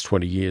in the next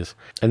 20 years.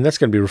 And that's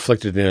going to be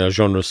reflected in our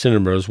genre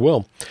cinema as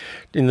well,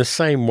 in the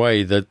same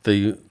way that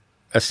the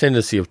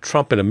ascendancy of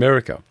Trump in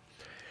America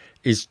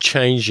is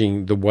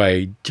changing the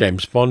way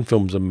James Bond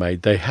films are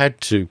made. They had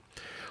to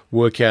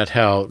work out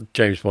how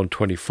James Bond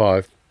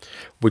 25,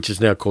 which is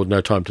now called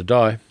No Time to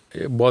Die,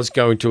 was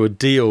going to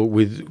deal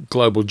with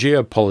global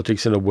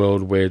geopolitics in a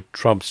world where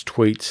Trump's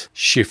tweets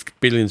shift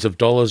billions of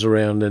dollars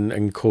around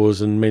and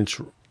cause immense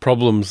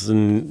problems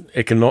in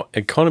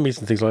economies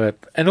and things like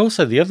that. And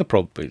also the other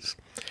problem is,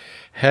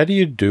 how do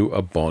you do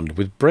a Bond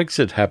with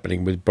Brexit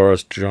happening, with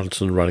Boris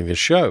Johnson running the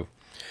show?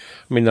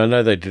 I mean, I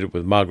know they did it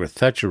with Margaret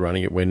Thatcher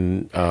running it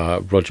when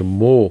Roger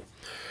Moore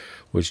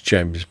was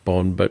James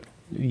Bond, but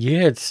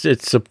yeah,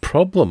 it's a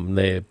problem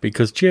there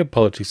because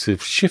geopolitics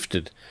have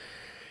shifted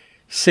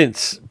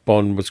since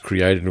Bond was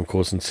created, of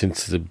course, and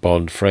since the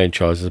Bond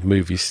franchise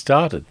movies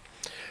started.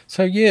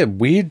 So yeah,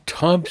 weird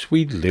times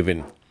we live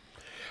in.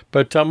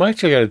 But I'm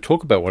actually going to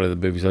talk about one of the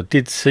movies I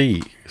did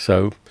see.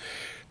 So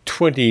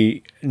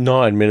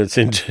 29 minutes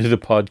into the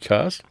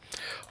podcast,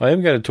 I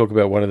am going to talk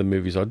about one of the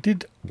movies I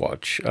did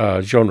watch,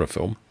 a genre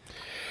film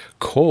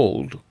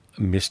called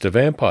Mr.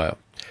 Vampire.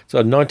 It's a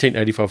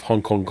 1985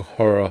 Hong Kong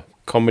horror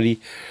comedy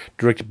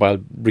directed by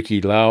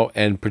Ricky Lau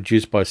and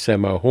produced by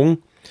Sammo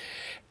Hung.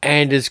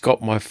 And it's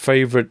got my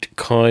favourite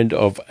kind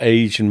of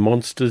Asian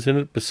monsters in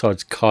it,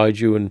 besides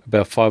kaiju and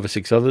about 5 or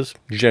 6 others.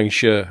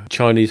 Jiangshi,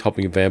 Chinese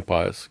hopping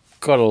vampires.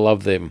 Gotta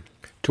love them.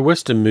 To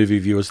Western movie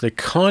viewers, they're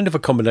kind of a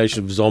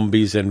combination of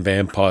zombies and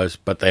vampires,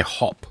 but they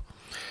hop.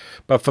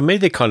 But for me,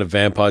 they're kind of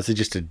vampires. They're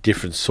just a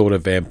different sort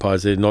of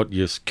vampires. They're not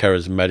just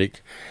charismatic,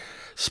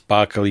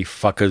 sparkly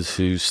fuckers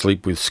who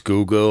sleep with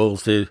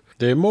schoolgirls.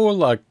 They're more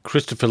like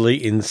Christopher Lee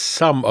in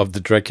some of the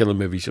Dracula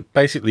movies.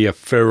 Basically a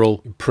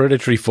feral,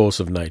 predatory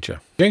force of nature.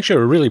 Jiangshi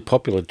are really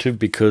popular too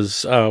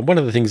because one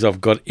of the things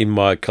I've got in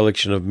my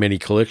collection of many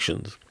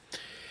collections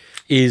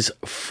is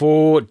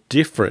 4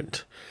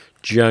 different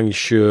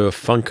Jiangshi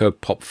Funko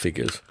Pop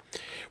figures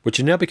which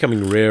are now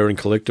becoming rare and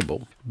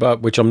collectible,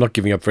 but which I'm not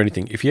giving up for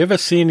anything. If you ever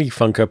see any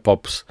Funko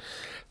Pops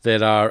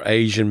that are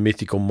Asian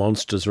mythical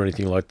monsters or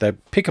anything like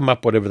that, pick them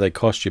up whatever they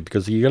cost you,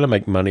 because you're going to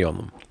make money on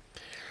them.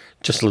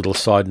 Just a little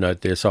side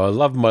note there. So I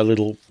love my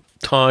little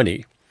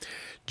tiny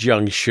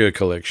Jiang Shi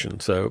collection.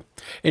 So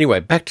anyway,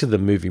 back to the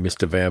movie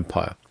Mr.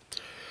 Vampire.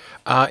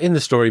 In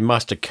the story,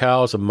 Master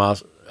Kao is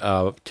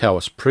a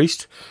Taoist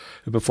priest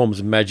who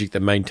performs magic that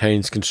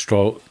maintains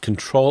control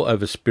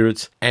over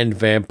spirits and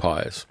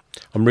vampires.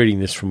 I'm reading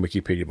this from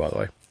Wikipedia, by the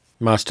way.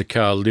 Master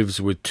Kao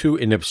lives with two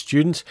inept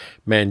students,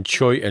 Man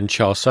Choi and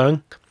Chao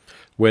Sang,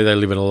 where they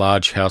live in a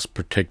large house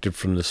protected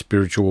from the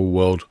spiritual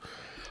world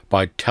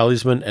by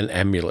talisman and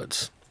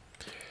amulets.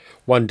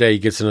 One day he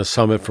gets an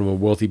assignment from a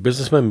wealthy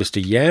businessman,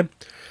 Mr. Yam,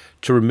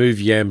 to remove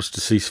Yam's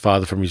deceased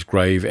father from his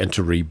grave and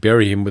to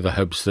rebury him, with the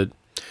hopes that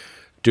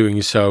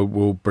doing so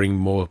will bring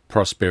more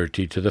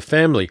prosperity to the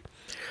family.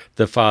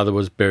 The father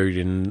was buried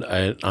in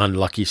an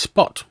unlucky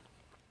spot.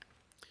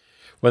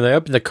 When they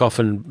open the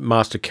coffin,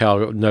 Master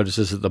Kao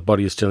notices that the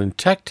body is still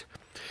intact,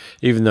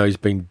 even though he's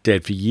been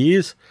dead for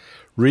years.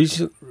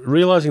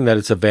 Realizing that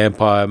it's a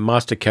vampire,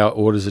 Master Kao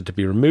orders it to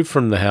be removed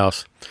from the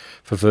house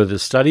for further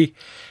study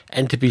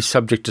and to be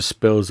subject to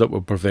spells that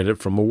will prevent it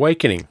from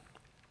awakening.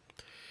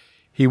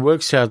 He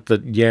works out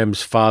that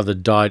Yam's father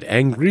died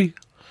angry,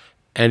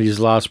 and his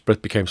last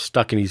breath became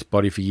stuck in his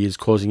body for years,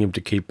 causing him to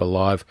keep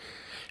alive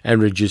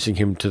and reducing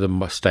him to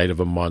the state of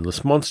a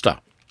mindless monster.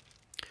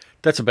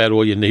 That's about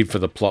all you need for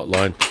the plot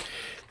line.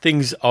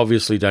 Things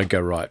obviously don't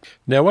go right.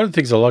 Now, one of the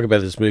things I like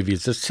about this movie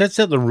is it sets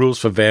out the rules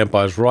for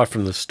vampires right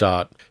from the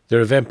start. There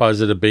are vampires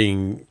that are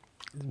being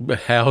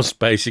housed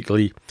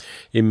basically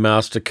in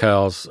Master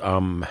Kao's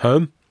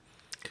home,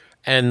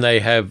 and they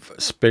have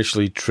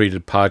specially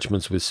treated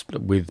parchments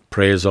with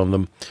prayers on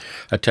them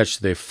attached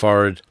to their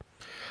forehead.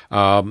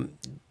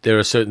 There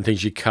are certain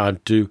things you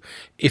can't do.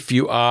 If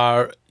you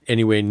are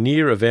anywhere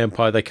near a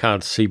vampire, they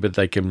can't see, but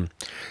they can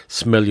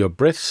smell your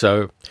breath.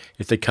 So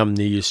if they come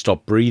near you,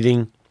 stop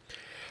breathing.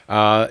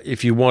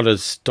 If you want to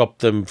stop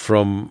them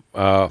from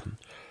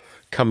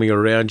coming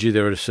around you,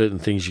 there are certain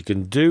things you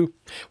can do,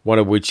 one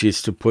of which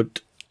is to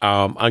put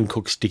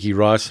uncooked sticky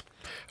rice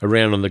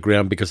around on the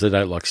ground because they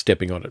don't like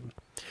stepping on it.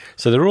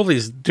 So there are all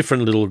these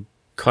different little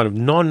kind of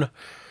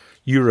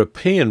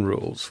non-European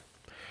rules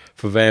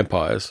for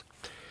vampires,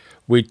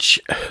 which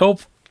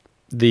help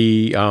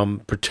the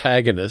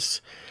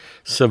protagonists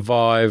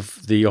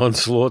survive the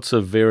onslaughts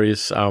of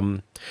various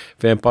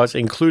vampires,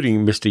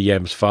 including Mr.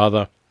 Yam's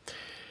father.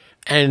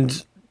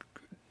 And,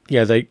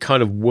 yeah, they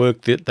kind of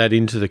work that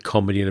into the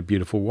comedy in a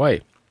beautiful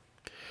way.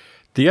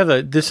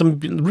 There's some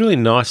really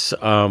nice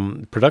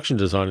production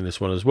design in this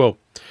one as well.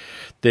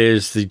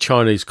 There's the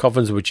Chinese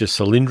coffins, which are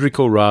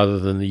cylindrical rather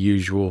than the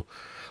usual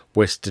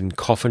Western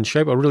coffin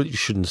shape. I really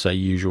shouldn't say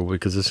usual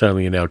because it's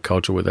only in our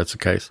culture where that's the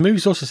case. The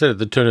movie's also set at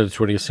the turn of the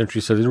 20th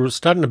century, so there was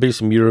starting to be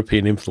some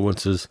European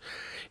influences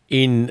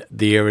in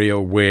the area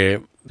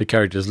where the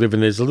characters live,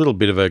 and there's a little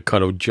bit of a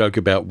kind of joke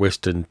about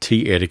Western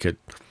tea etiquette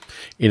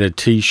in a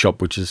tea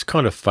shop, which is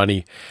kind of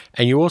funny.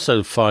 And you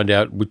also find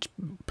out which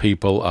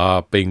people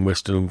are being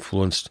Western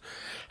influenced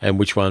and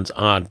which ones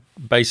aren't,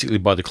 basically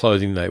by the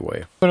clothing they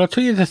wear. But I'll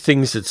tell you the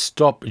things that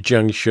stop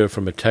Jiang Shi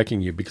from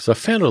attacking you, because I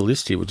found a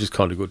list here, which is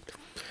kind of good.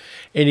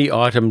 Any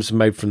items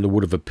made from the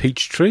wood of a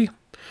peach tree.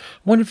 I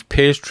wonder if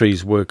pear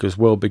trees work as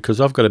well,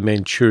 because I've got a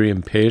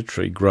Manchurian pear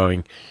tree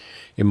growing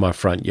in my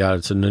front yard.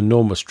 It's an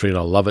enormous tree and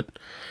I love it.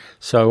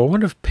 So I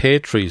wonder if pear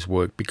trees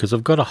work, because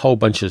I've got a whole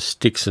bunch of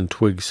sticks and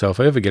twigs, so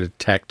if I ever get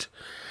attacked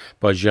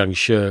by Jiang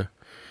Shi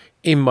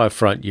in my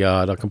front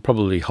yard, I can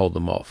probably hold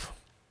them off.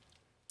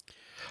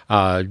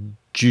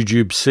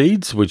 Jujube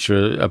seeds, which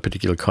are a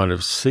particular kind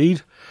of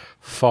seed.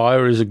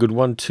 Fire is a good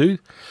one too.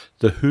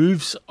 The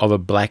hooves of a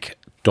black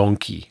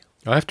donkey.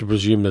 I have to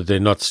presume that they're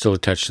not still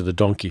attached to the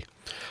donkey.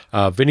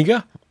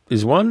 Vinegar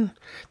is one.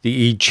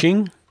 The I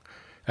Ching,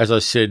 as I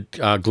said,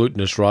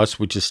 glutinous rice,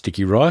 which is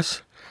sticky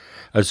rice.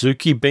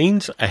 Azuki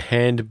beans, a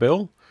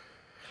handbell.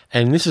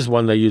 And this is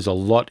one they use a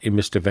lot in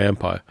Mr.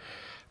 Vampire.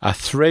 A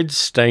thread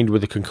stained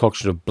with a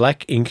concoction of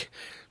black ink,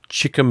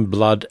 chicken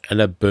blood,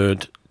 and a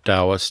burnt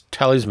Taoist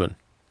talisman.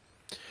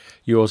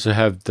 You also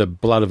have the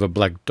blood of a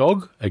black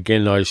dog.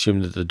 Again, I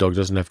assume that the dog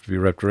doesn't have to be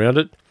wrapped around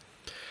it.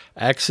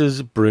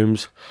 Axes,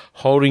 brooms,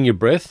 holding your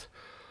breath,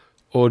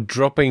 or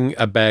dropping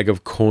a bag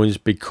of coins,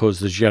 because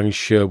the Jiang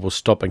Shi will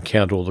stop and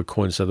count all the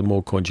coins, so the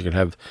more coins you can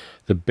have,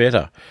 the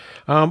better.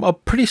 I'm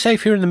pretty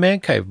safe here in the man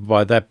cave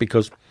by that,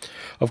 because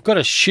I've got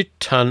a shit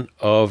ton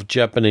of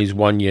Japanese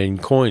 1 yen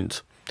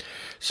coins.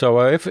 So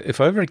if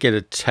I ever get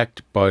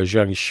attacked by a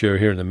Jiang Shi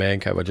here in the man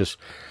cave, I just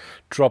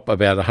drop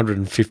about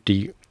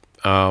 150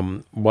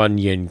 1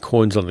 yen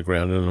coins on the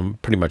ground and I'm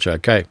pretty much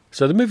okay.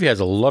 So the movie has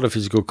a lot of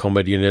physical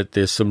comedy in it.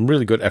 There's some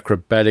really good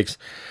acrobatics.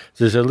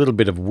 There's a little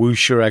bit of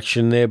wuxia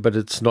action there, but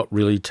it's not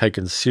really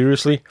taken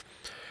seriously.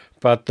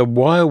 But the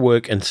wire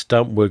work and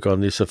stunt work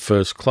on this are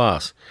first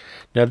class.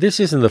 Now, this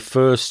isn't the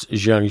first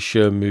Jiang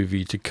Shi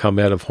movie to come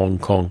out of Hong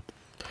Kong.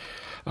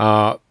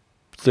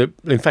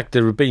 In fact,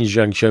 there have been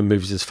Jiang Shi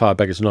movies as far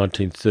back as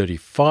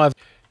 1935.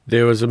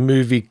 there was a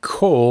movie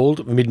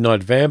called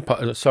Midnight Vampire,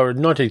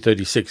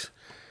 1936.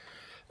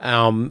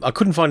 I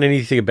couldn't find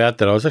anything about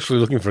that. I was actually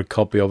looking for a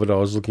copy of it. I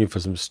was looking for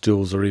some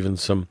stills or even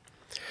some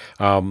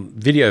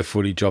video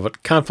footage of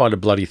it. Can't find a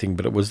bloody thing,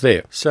 but it was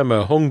there.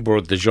 Sammo Hung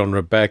brought the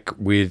genre back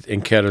with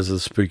Encounters of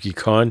the Spooky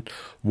Kind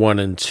 1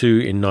 and 2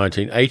 in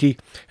 1980,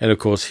 and of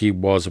course he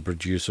was a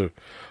producer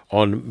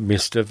on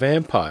Mr.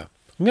 Vampire.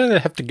 I'm going to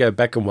have to go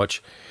back and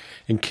watch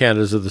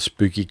Encounters of the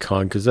Spooky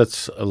Kind because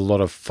that's a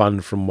lot of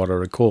fun from what I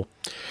recall.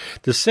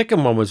 The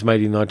second one was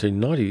made in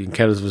 1990,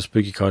 Encounters of the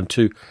Spooky Kind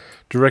 2,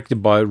 directed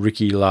by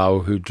Ricky Lau,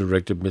 who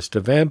directed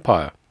Mr.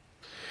 Vampire.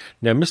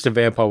 Now, Mr.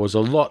 Vampire was a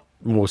lot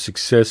more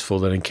successful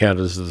than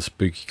Encounters of the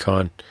Spooky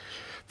Kind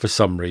for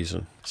some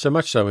reason. So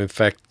much so, in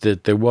fact,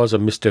 that there was a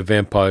Mr.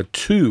 Vampire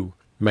 2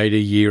 made a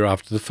year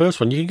after the first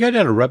one. You can go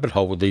down a rabbit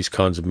hole with these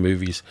kinds of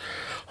movies.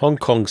 Hong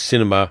Kong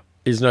cinema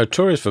is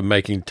notorious for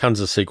making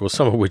tons of sequels,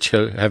 some of which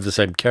have the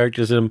same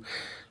characters in them,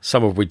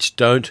 some of which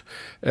don't.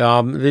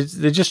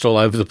 They're just all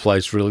over the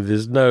place, really.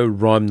 There's no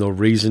rhyme nor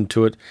reason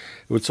to it.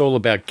 It's all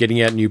about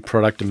getting out new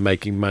product and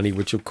making money,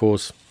 which, of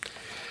course,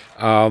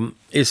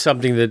 is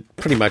something that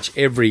pretty much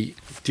every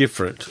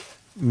different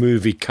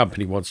movie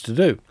company wants to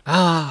do.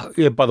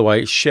 Yeah, by the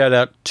way, shout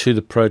out to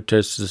the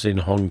protesters in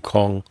Hong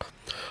Kong.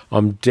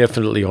 I'm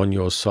definitely on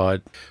your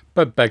side.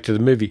 But back to the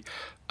movie.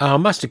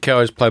 Master Kao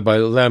is played by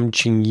Lam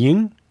Ching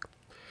Ying,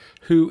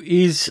 who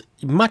is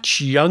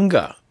much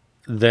younger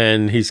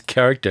than his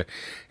character.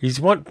 He's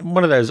one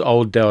of those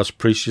old Taoist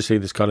priests you see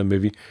in this kind of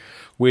movie,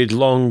 with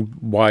long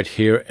white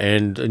hair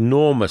and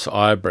enormous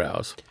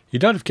eyebrows. He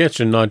died of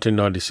cancer in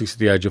 1996 at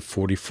the age of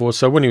 44,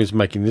 so when he was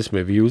making this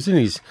movie, he was in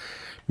his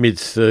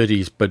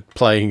mid-30s, but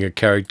playing a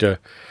character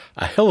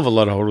a hell of a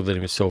lot older than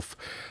himself,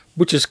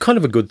 which is kind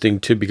of a good thing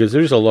too, because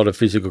there is a lot of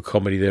physical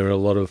comedy there, a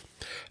lot of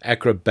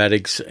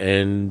acrobatics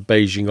and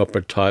Beijing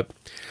opera type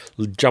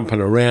jumping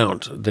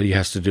around that he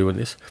has to do in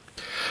this.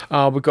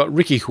 We've got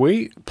Ricky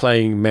Hui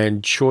playing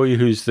Man Choi,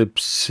 who's the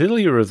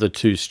sillier of the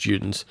two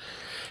students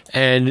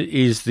and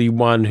is the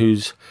one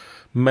who's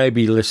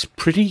maybe less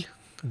pretty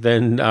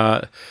than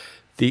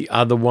the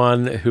other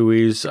one, who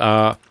is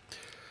Chao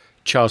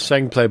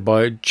Sang, played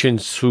by Chen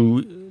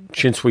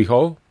Sui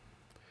Ho.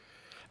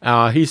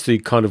 He's the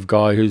kind of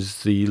guy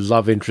who's the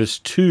love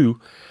interest to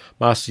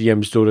Master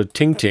Yam's daughter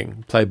Ting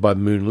Ting, played by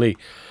Moon Lee.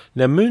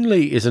 Now, Moon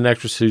Lee is an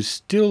actress who's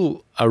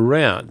still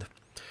around.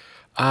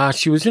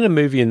 She was in a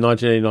movie in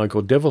 1989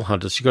 called Devil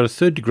Hunters. She got a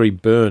third-degree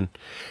burn.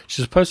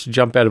 She was supposed to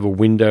jump out of a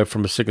window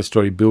from a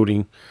second-story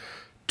building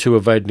to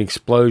evade an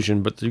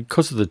explosion, but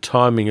because of the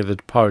timing of the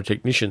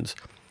pyrotechnicians,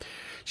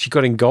 she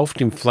got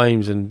engulfed in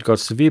flames and got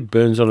severe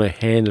burns on her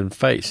hand and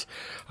face.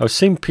 I've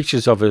seen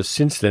pictures of her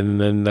since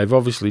then, and they've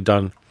obviously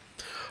done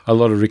a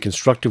lot of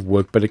reconstructive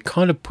work, but it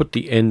kind of put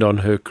the end on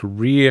her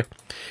career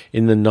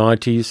in the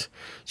 90s.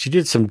 She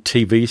did some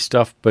TV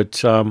stuff,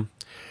 but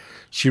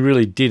she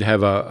really did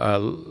have a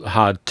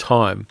hard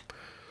time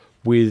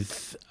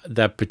with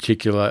that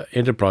particular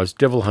enterprise,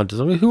 Devil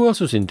Hunters. I mean, who else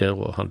was in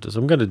Devil Hunters?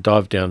 I'm going to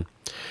dive down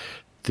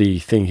the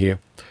thing here.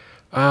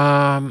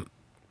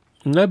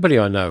 Nobody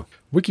I know.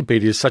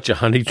 Wikipedia is such a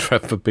honey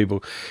trap for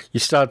people. You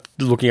start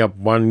looking up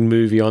one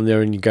movie on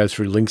there and you go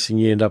through links and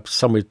you end up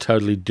somewhere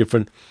totally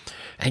different,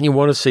 and you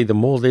want to see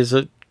them all. There's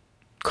a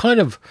kind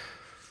of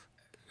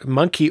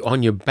monkey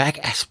on your back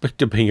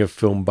aspect of being a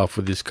film buff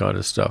with this kind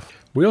of stuff.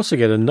 We also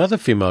get another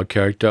female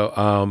character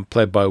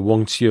played by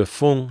Wong Xiu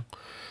Fung,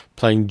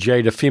 playing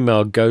Jade, a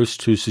female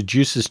ghost who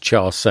seduces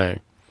Chao Sang.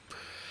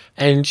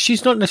 And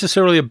she's not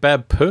necessarily a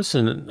bad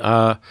person.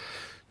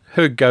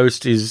 Her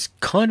ghost is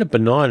kind of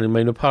benign. I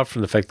mean, apart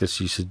from the fact that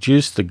she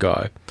seduced the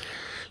guy,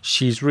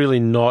 she's really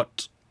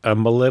not a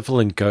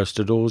malevolent ghost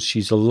at all.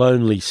 She's a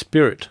lonely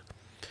spirit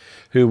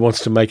who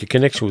wants to make a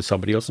connection with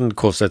somebody else. And, of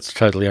course, that's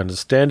totally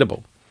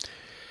understandable,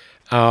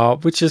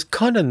 which is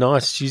kind of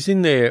nice. She's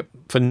in there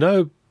for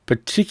no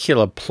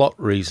particular plot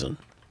reason,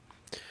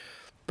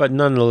 but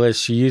nonetheless,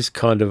 she is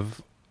kind of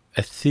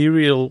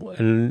ethereal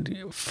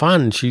and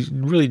fun. She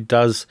really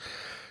does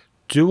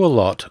do a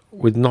lot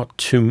with not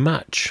too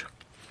much.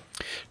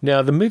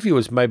 Now, the movie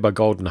was made by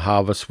Golden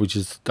Harvest, which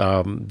is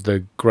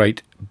the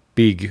great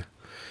big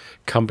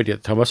company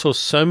at the time. I saw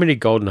so many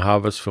Golden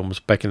Harvest films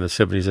back in the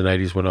 70s and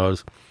 80s when I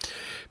was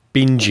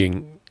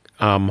binging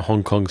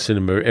Hong Kong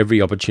cinema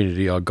every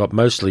opportunity I got,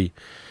 mostly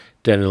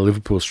down in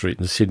Liverpool Street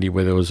in Sydney,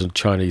 where there was a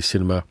Chinese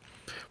cinema,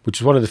 which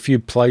was one of the few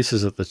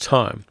places at the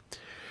time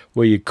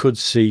where you could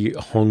see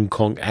Hong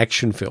Kong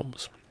action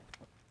films.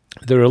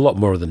 There are a lot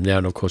more of them now,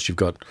 and of course you've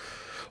got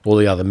all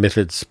the other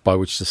methods by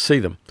which to see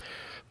them.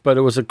 But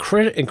it was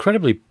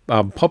incredibly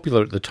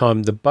popular at the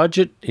time. The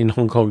budget in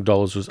Hong Kong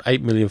dollars was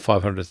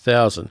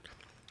 $8,500,000,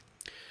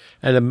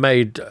 and it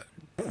made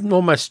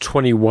almost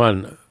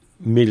 $21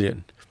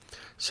 million.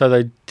 So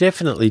they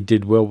definitely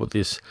did well with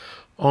this,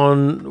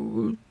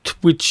 on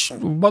which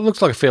what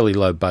looks like a fairly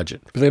low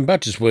budget. But then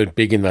budgets weren't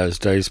big in those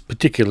days,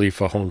 particularly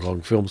for Hong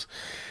Kong films.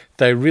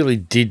 They really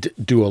did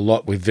do a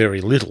lot with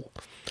very little.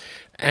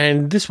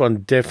 And this one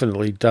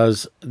definitely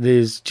does.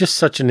 There's just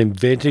such an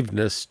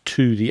inventiveness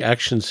to the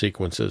action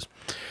sequences.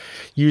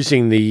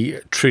 Using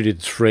the treated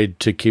thread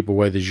to keep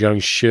away the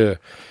zhang shi,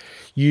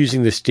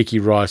 using the sticky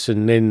rice,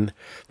 and then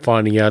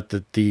finding out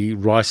that the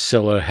rice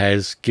seller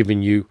has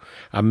given you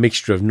a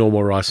mixture of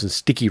normal rice and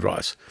sticky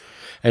rice.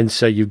 And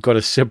so you've got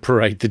to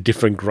separate the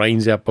different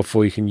grains out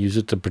before you can use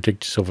it to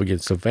protect yourself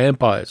against the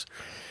vampires.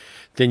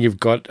 Then you've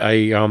got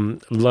a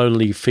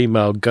lonely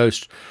female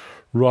ghost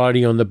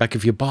riding on the back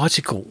of your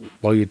bicycle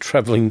while you're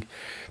travelling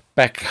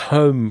back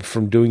home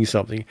from doing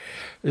something.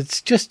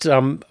 It's just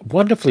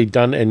wonderfully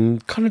done,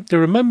 and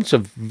there are moments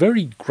of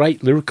very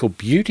great lyrical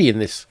beauty in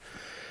this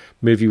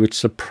movie, which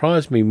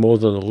surprised me more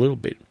than a little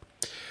bit.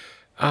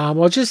 I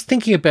was just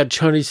thinking about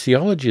Chinese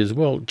theology as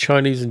well.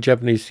 Chinese and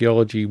Japanese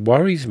theology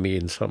worries me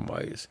in some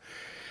ways,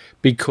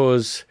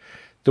 because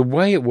the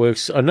way it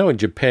works, I know in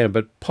Japan,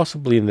 but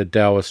possibly in the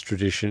Taoist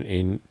tradition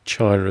in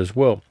China as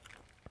well,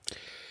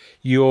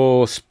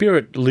 your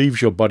spirit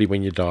leaves your body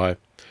when you die,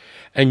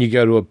 and you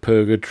go to a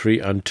purgatory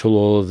until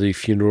all of the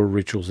funeral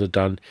rituals are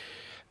done,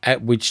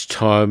 at which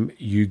time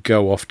you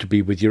go off to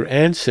be with your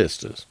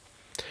ancestors.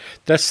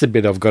 That's the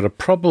bit I've got a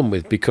problem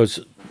with, because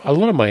a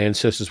lot of my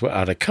ancestors were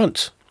utter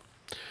cunts,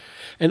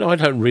 and I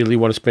don't really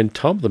want to spend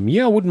time with them.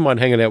 Yeah, I wouldn't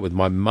mind hanging out with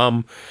my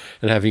mum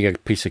and having a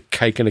piece of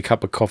cake and a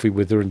cup of coffee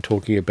with her and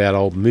talking about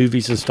old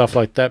movies and stuff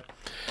like that.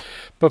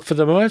 But for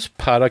the most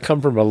part, I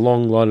come from a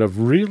long line of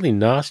really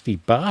nasty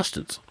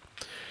bastards.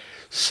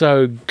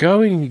 So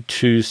going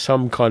to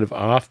some kind of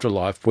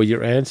afterlife where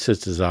your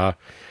ancestors are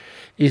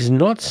is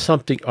not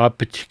something I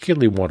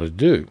particularly want to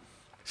do.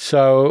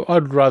 So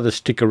I'd rather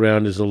stick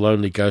around as a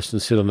lonely ghost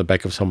and sit on the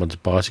back of someone's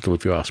bicycle,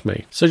 if you ask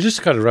me. So just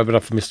to kind of wrap it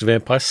up for Mr.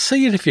 Vampire,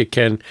 see it if you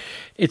can.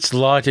 It's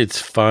light, it's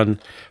fun,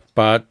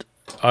 but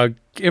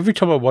every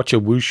time I watch a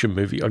wuxia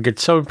movie, I get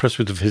so impressed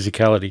with the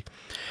physicality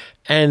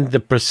and the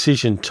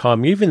precision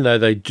time, even though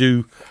they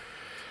do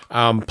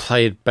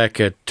play it back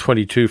at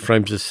 22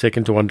 frames a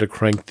second to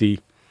undercrank the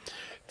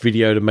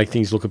video to make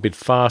things look a bit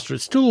faster.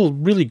 It's still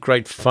really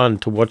great fun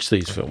to watch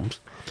these films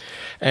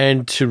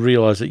and to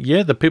realise that,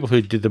 yeah, the people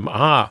who did them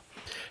are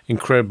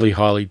incredibly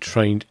highly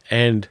trained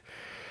and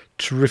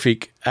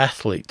terrific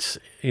athletes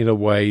in a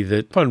way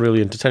that I find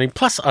really entertaining.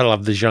 Plus, I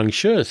love the zhang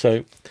shi,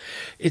 so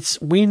it's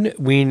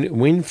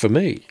win-win-win for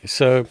me.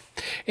 So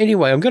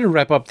anyway, I'm going to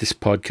wrap up this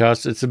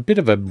podcast. It's a bit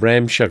of a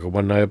ramshackle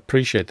one, I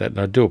appreciate that, and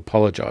I do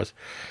apologise.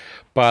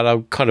 But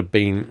I've kind of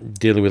been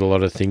dealing with a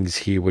lot of things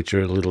here which are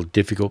a little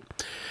difficult.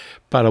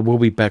 But I will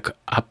be back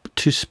up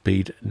to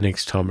speed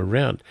next time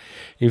around.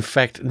 In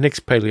fact,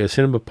 next Paleo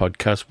Cinema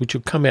podcast, which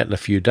will come out in a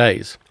few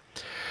days,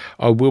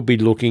 I will be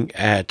looking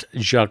at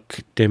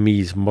Jacques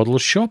Demy's Model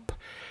Shop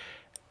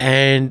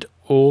and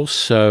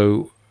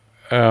also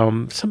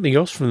something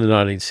else from the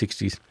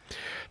 1960s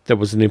that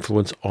was an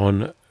influence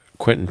on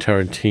Quentin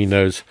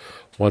Tarantino's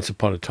Once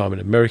Upon a Time in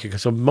America,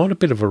 because I'm on a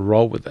bit of a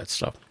roll with that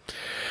stuff.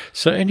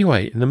 So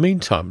anyway, in the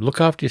meantime,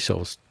 look after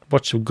yourselves.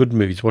 Watch some good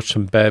movies. Watch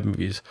some bad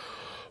movies.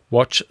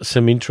 Watch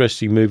some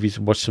interesting movies.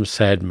 Watch some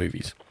sad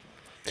movies.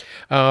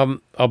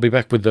 I'll be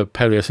back with the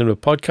Paleo Cinema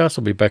podcast.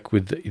 I'll be back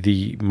with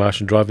the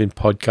Martian Drive-In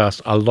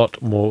podcast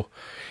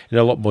in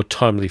a lot more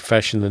timely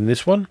fashion than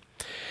this one.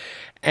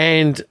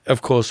 And,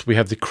 of course, we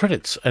have the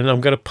credits. And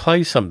I'm going to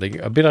play something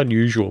a bit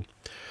unusual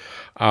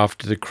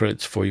after the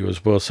credits for you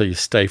as well, so you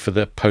stay for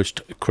the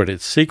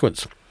post-credits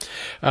sequence.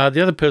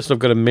 The other person I've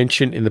got to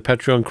mention in the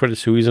Patreon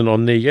credits who isn't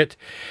on there yet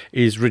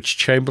is Rich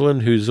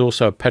Chamberlain, who's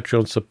also a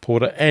Patreon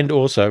supporter and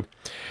also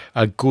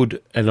a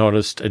good and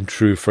honest and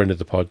true friend of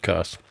the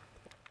podcast.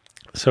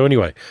 So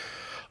anyway,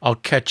 I'll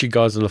catch you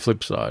guys on the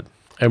flip side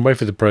and wait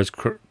for the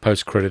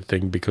post-credit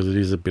thing, because it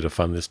is a bit of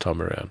fun this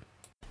time around.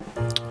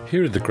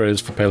 Here are the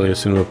credits for Paleo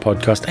Cinema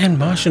Podcast and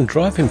Martian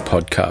Drive-In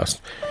Podcast,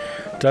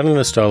 done in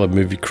the style of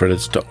movie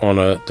credits to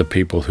honour the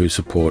people who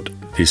support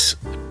this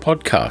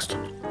podcast.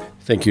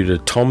 Thank you to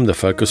Tom, the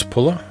focus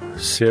puller,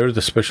 Sarah,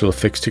 the special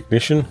effects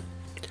technician,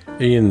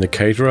 Ian, the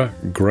caterer,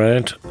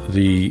 Grant,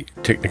 the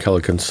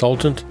Technicolor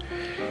consultant,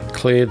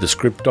 Claire, the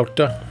script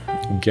doctor,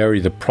 Gary,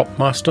 the prop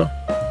master,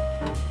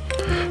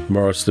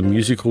 Morris, the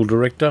musical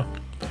director,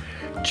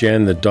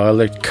 Jan, the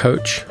dialect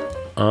coach,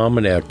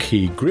 Armin, our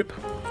key grip,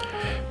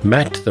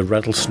 Matt, the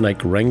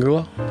rattlesnake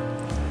wrangler,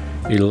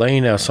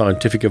 Elaine, our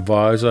scientific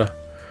advisor,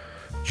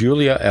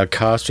 Julia, our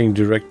casting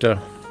director,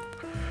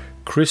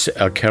 Chris,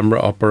 our camera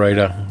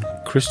operator,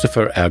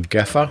 Christopher, our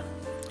gaffer,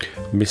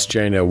 Miss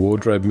Jane, our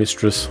wardrobe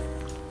mistress,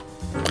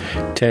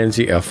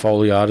 Tansy, our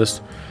Foley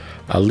artist,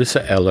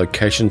 Alyssa, our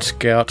location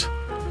scout,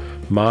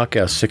 Mark,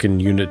 our second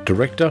unit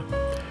director,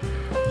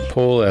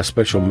 Paul, our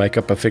special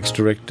makeup effects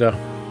director,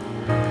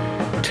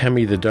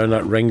 Tammy, the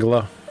donut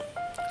wrangler,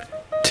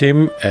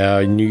 Tim,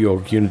 our New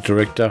York unit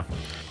director,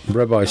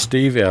 Rabbi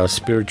Steve, our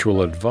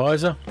spiritual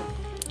advisor,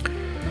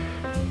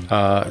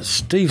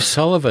 Steve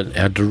Sullivan,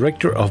 our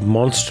director of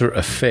monster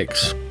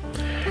effects,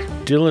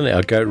 Dylan,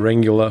 our goat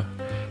wrangler,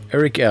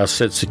 Eric, our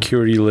set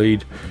security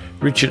lead,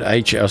 Richard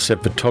H., our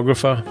set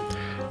photographer,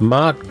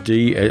 Mark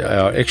D.,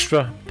 our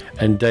extra,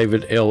 and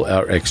David L.,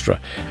 our extra.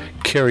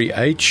 Kerry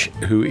H.,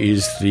 who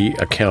is the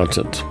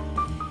accountant.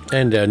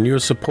 And our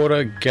newest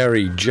supporter,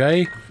 Gary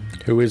J.,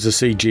 who is a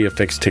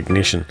CGFX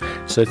technician.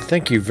 So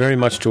thank you very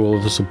much to all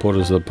of the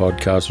supporters of the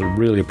podcast. We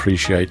really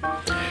appreciate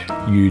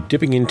you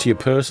dipping into your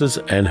purses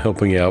and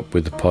helping out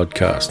with the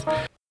podcast.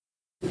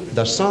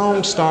 The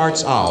song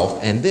starts off,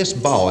 and this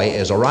boy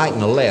is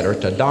writing a letter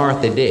to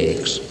Dorothy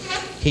Dix.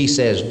 He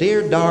says,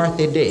 "Dear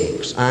Dorothy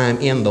Dix, I'm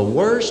in the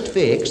worst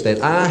fix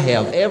that I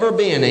have ever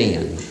been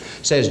in."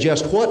 Says,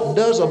 just what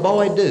does a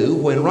boy do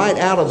when right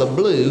out of the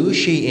blue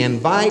she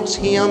invites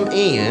him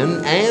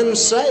in and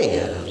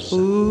says,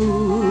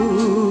 "Ooh,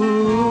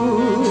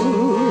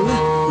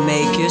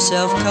 make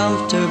yourself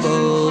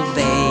comfortable,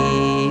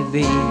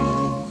 baby."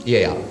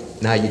 Yeah,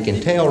 now you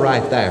can tell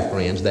right there,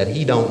 friends, that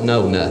he don't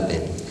know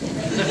nothing.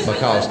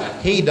 Because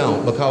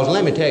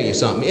let me tell you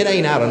something, it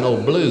ain't out of no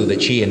blue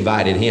that she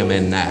invited him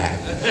in there.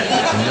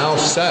 No,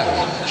 sir.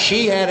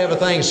 She had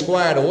everything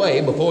squared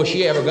away before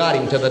she ever got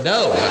him to the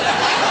door.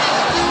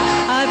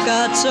 I've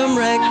got some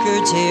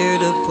records here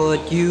to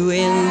put you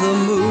in the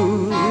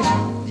mood.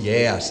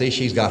 Yeah, see,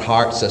 she's got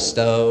Hearts of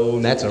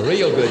Stone. That's a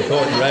real good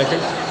courting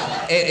record.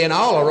 And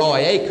all of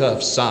Roy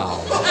Acuff's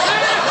songs.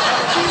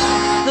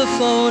 The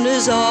phone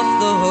is off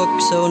the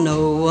hook so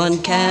no one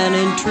can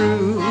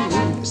intrude.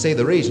 See,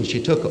 the reason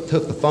she took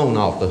the phone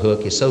off the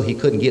hook is so he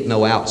couldn't get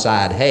no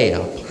outside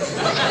help.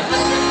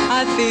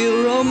 I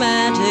feel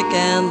romantic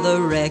and the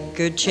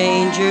record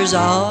changer's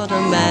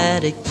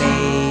automatic,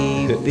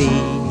 baby.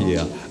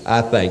 Yeah,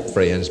 I think,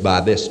 friends,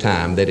 by this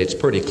time that it's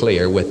pretty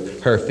clear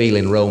with her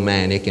feeling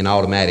romantic and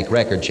automatic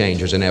record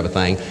changers and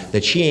everything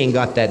that she ain't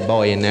got that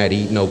boy in there to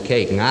eat no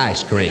cake and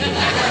ice cream.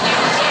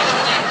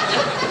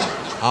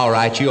 All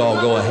right, you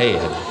all go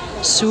ahead.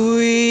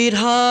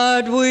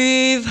 Sweetheart,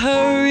 we've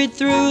hurried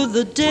through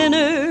the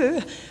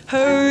dinner,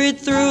 hurried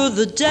through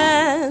the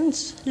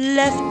dance,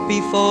 left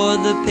before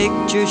the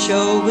picture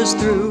show was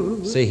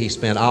through. See, he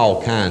spent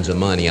all kinds of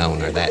money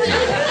on her that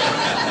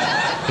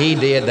night. He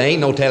did. There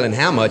ain't no telling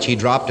how much he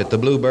dropped at the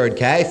Bluebird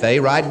Cafe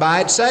right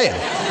by itself.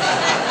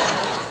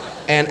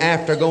 And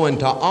after going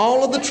to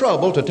all of the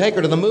trouble to take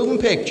her to the moving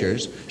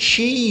pictures,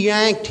 she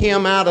yanked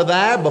him out of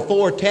there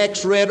before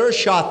Tex Ritter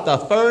shot the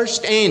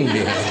first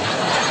Indian.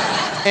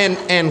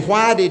 And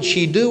why did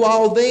she do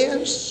all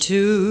this?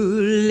 To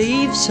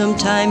leave some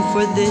time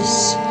for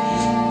this,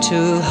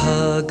 to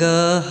hug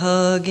a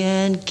hug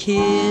and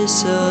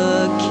kiss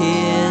a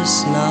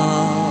kiss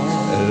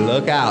now.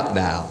 Look out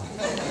now.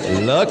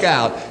 Look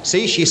out.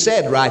 See, she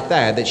said right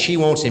there that she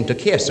wants him to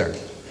kiss her.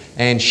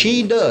 And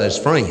she does,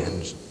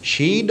 friends.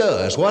 She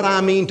does. What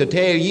I mean to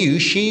tell you,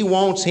 she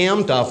wants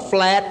him to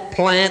flat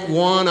plant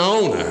one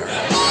on her.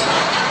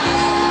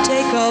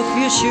 Take off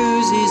your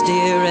shoesies,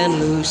 dear, and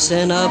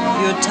loosen up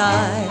your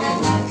tie.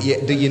 Yeah,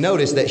 do you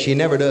notice that she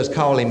never does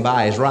call him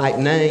by his right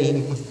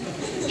name?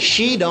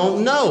 She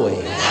don't know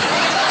him.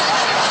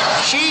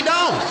 She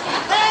don't.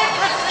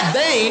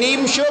 They ain't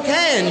even shook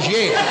hands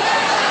yet.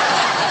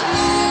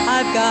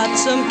 I've got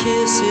some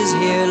kisses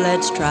here,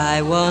 let's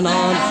try one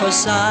on for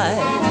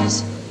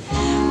size.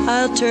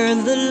 I'll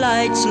turn the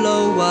lights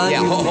low while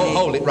you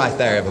hold it right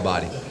there,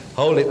 everybody.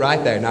 Hold it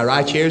right there. Now,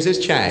 right here's his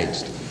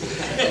changed.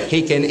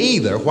 He can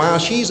either, while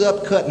she's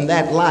up cutting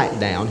that light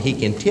down, he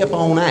can tip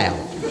on out.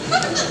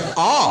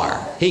 Or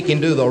he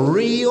can do the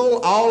real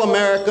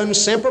all-American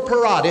Semper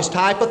Paratus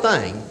type of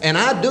thing. And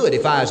I'd do it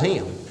if I was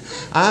him.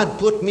 I'd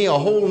put me a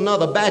whole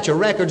nother batch of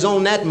records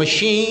on that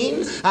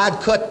machine.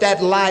 I'd cut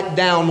that light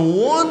down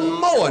one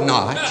more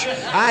notch.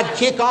 I'd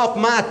kick off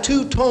my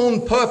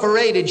two-tone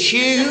perforated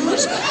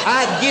shoes.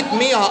 I'd get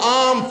me an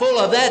armful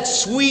of that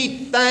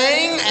sweet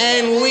thing,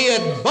 and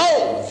we'd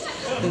both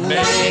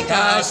make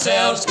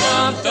ourselves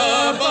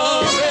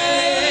comfortable.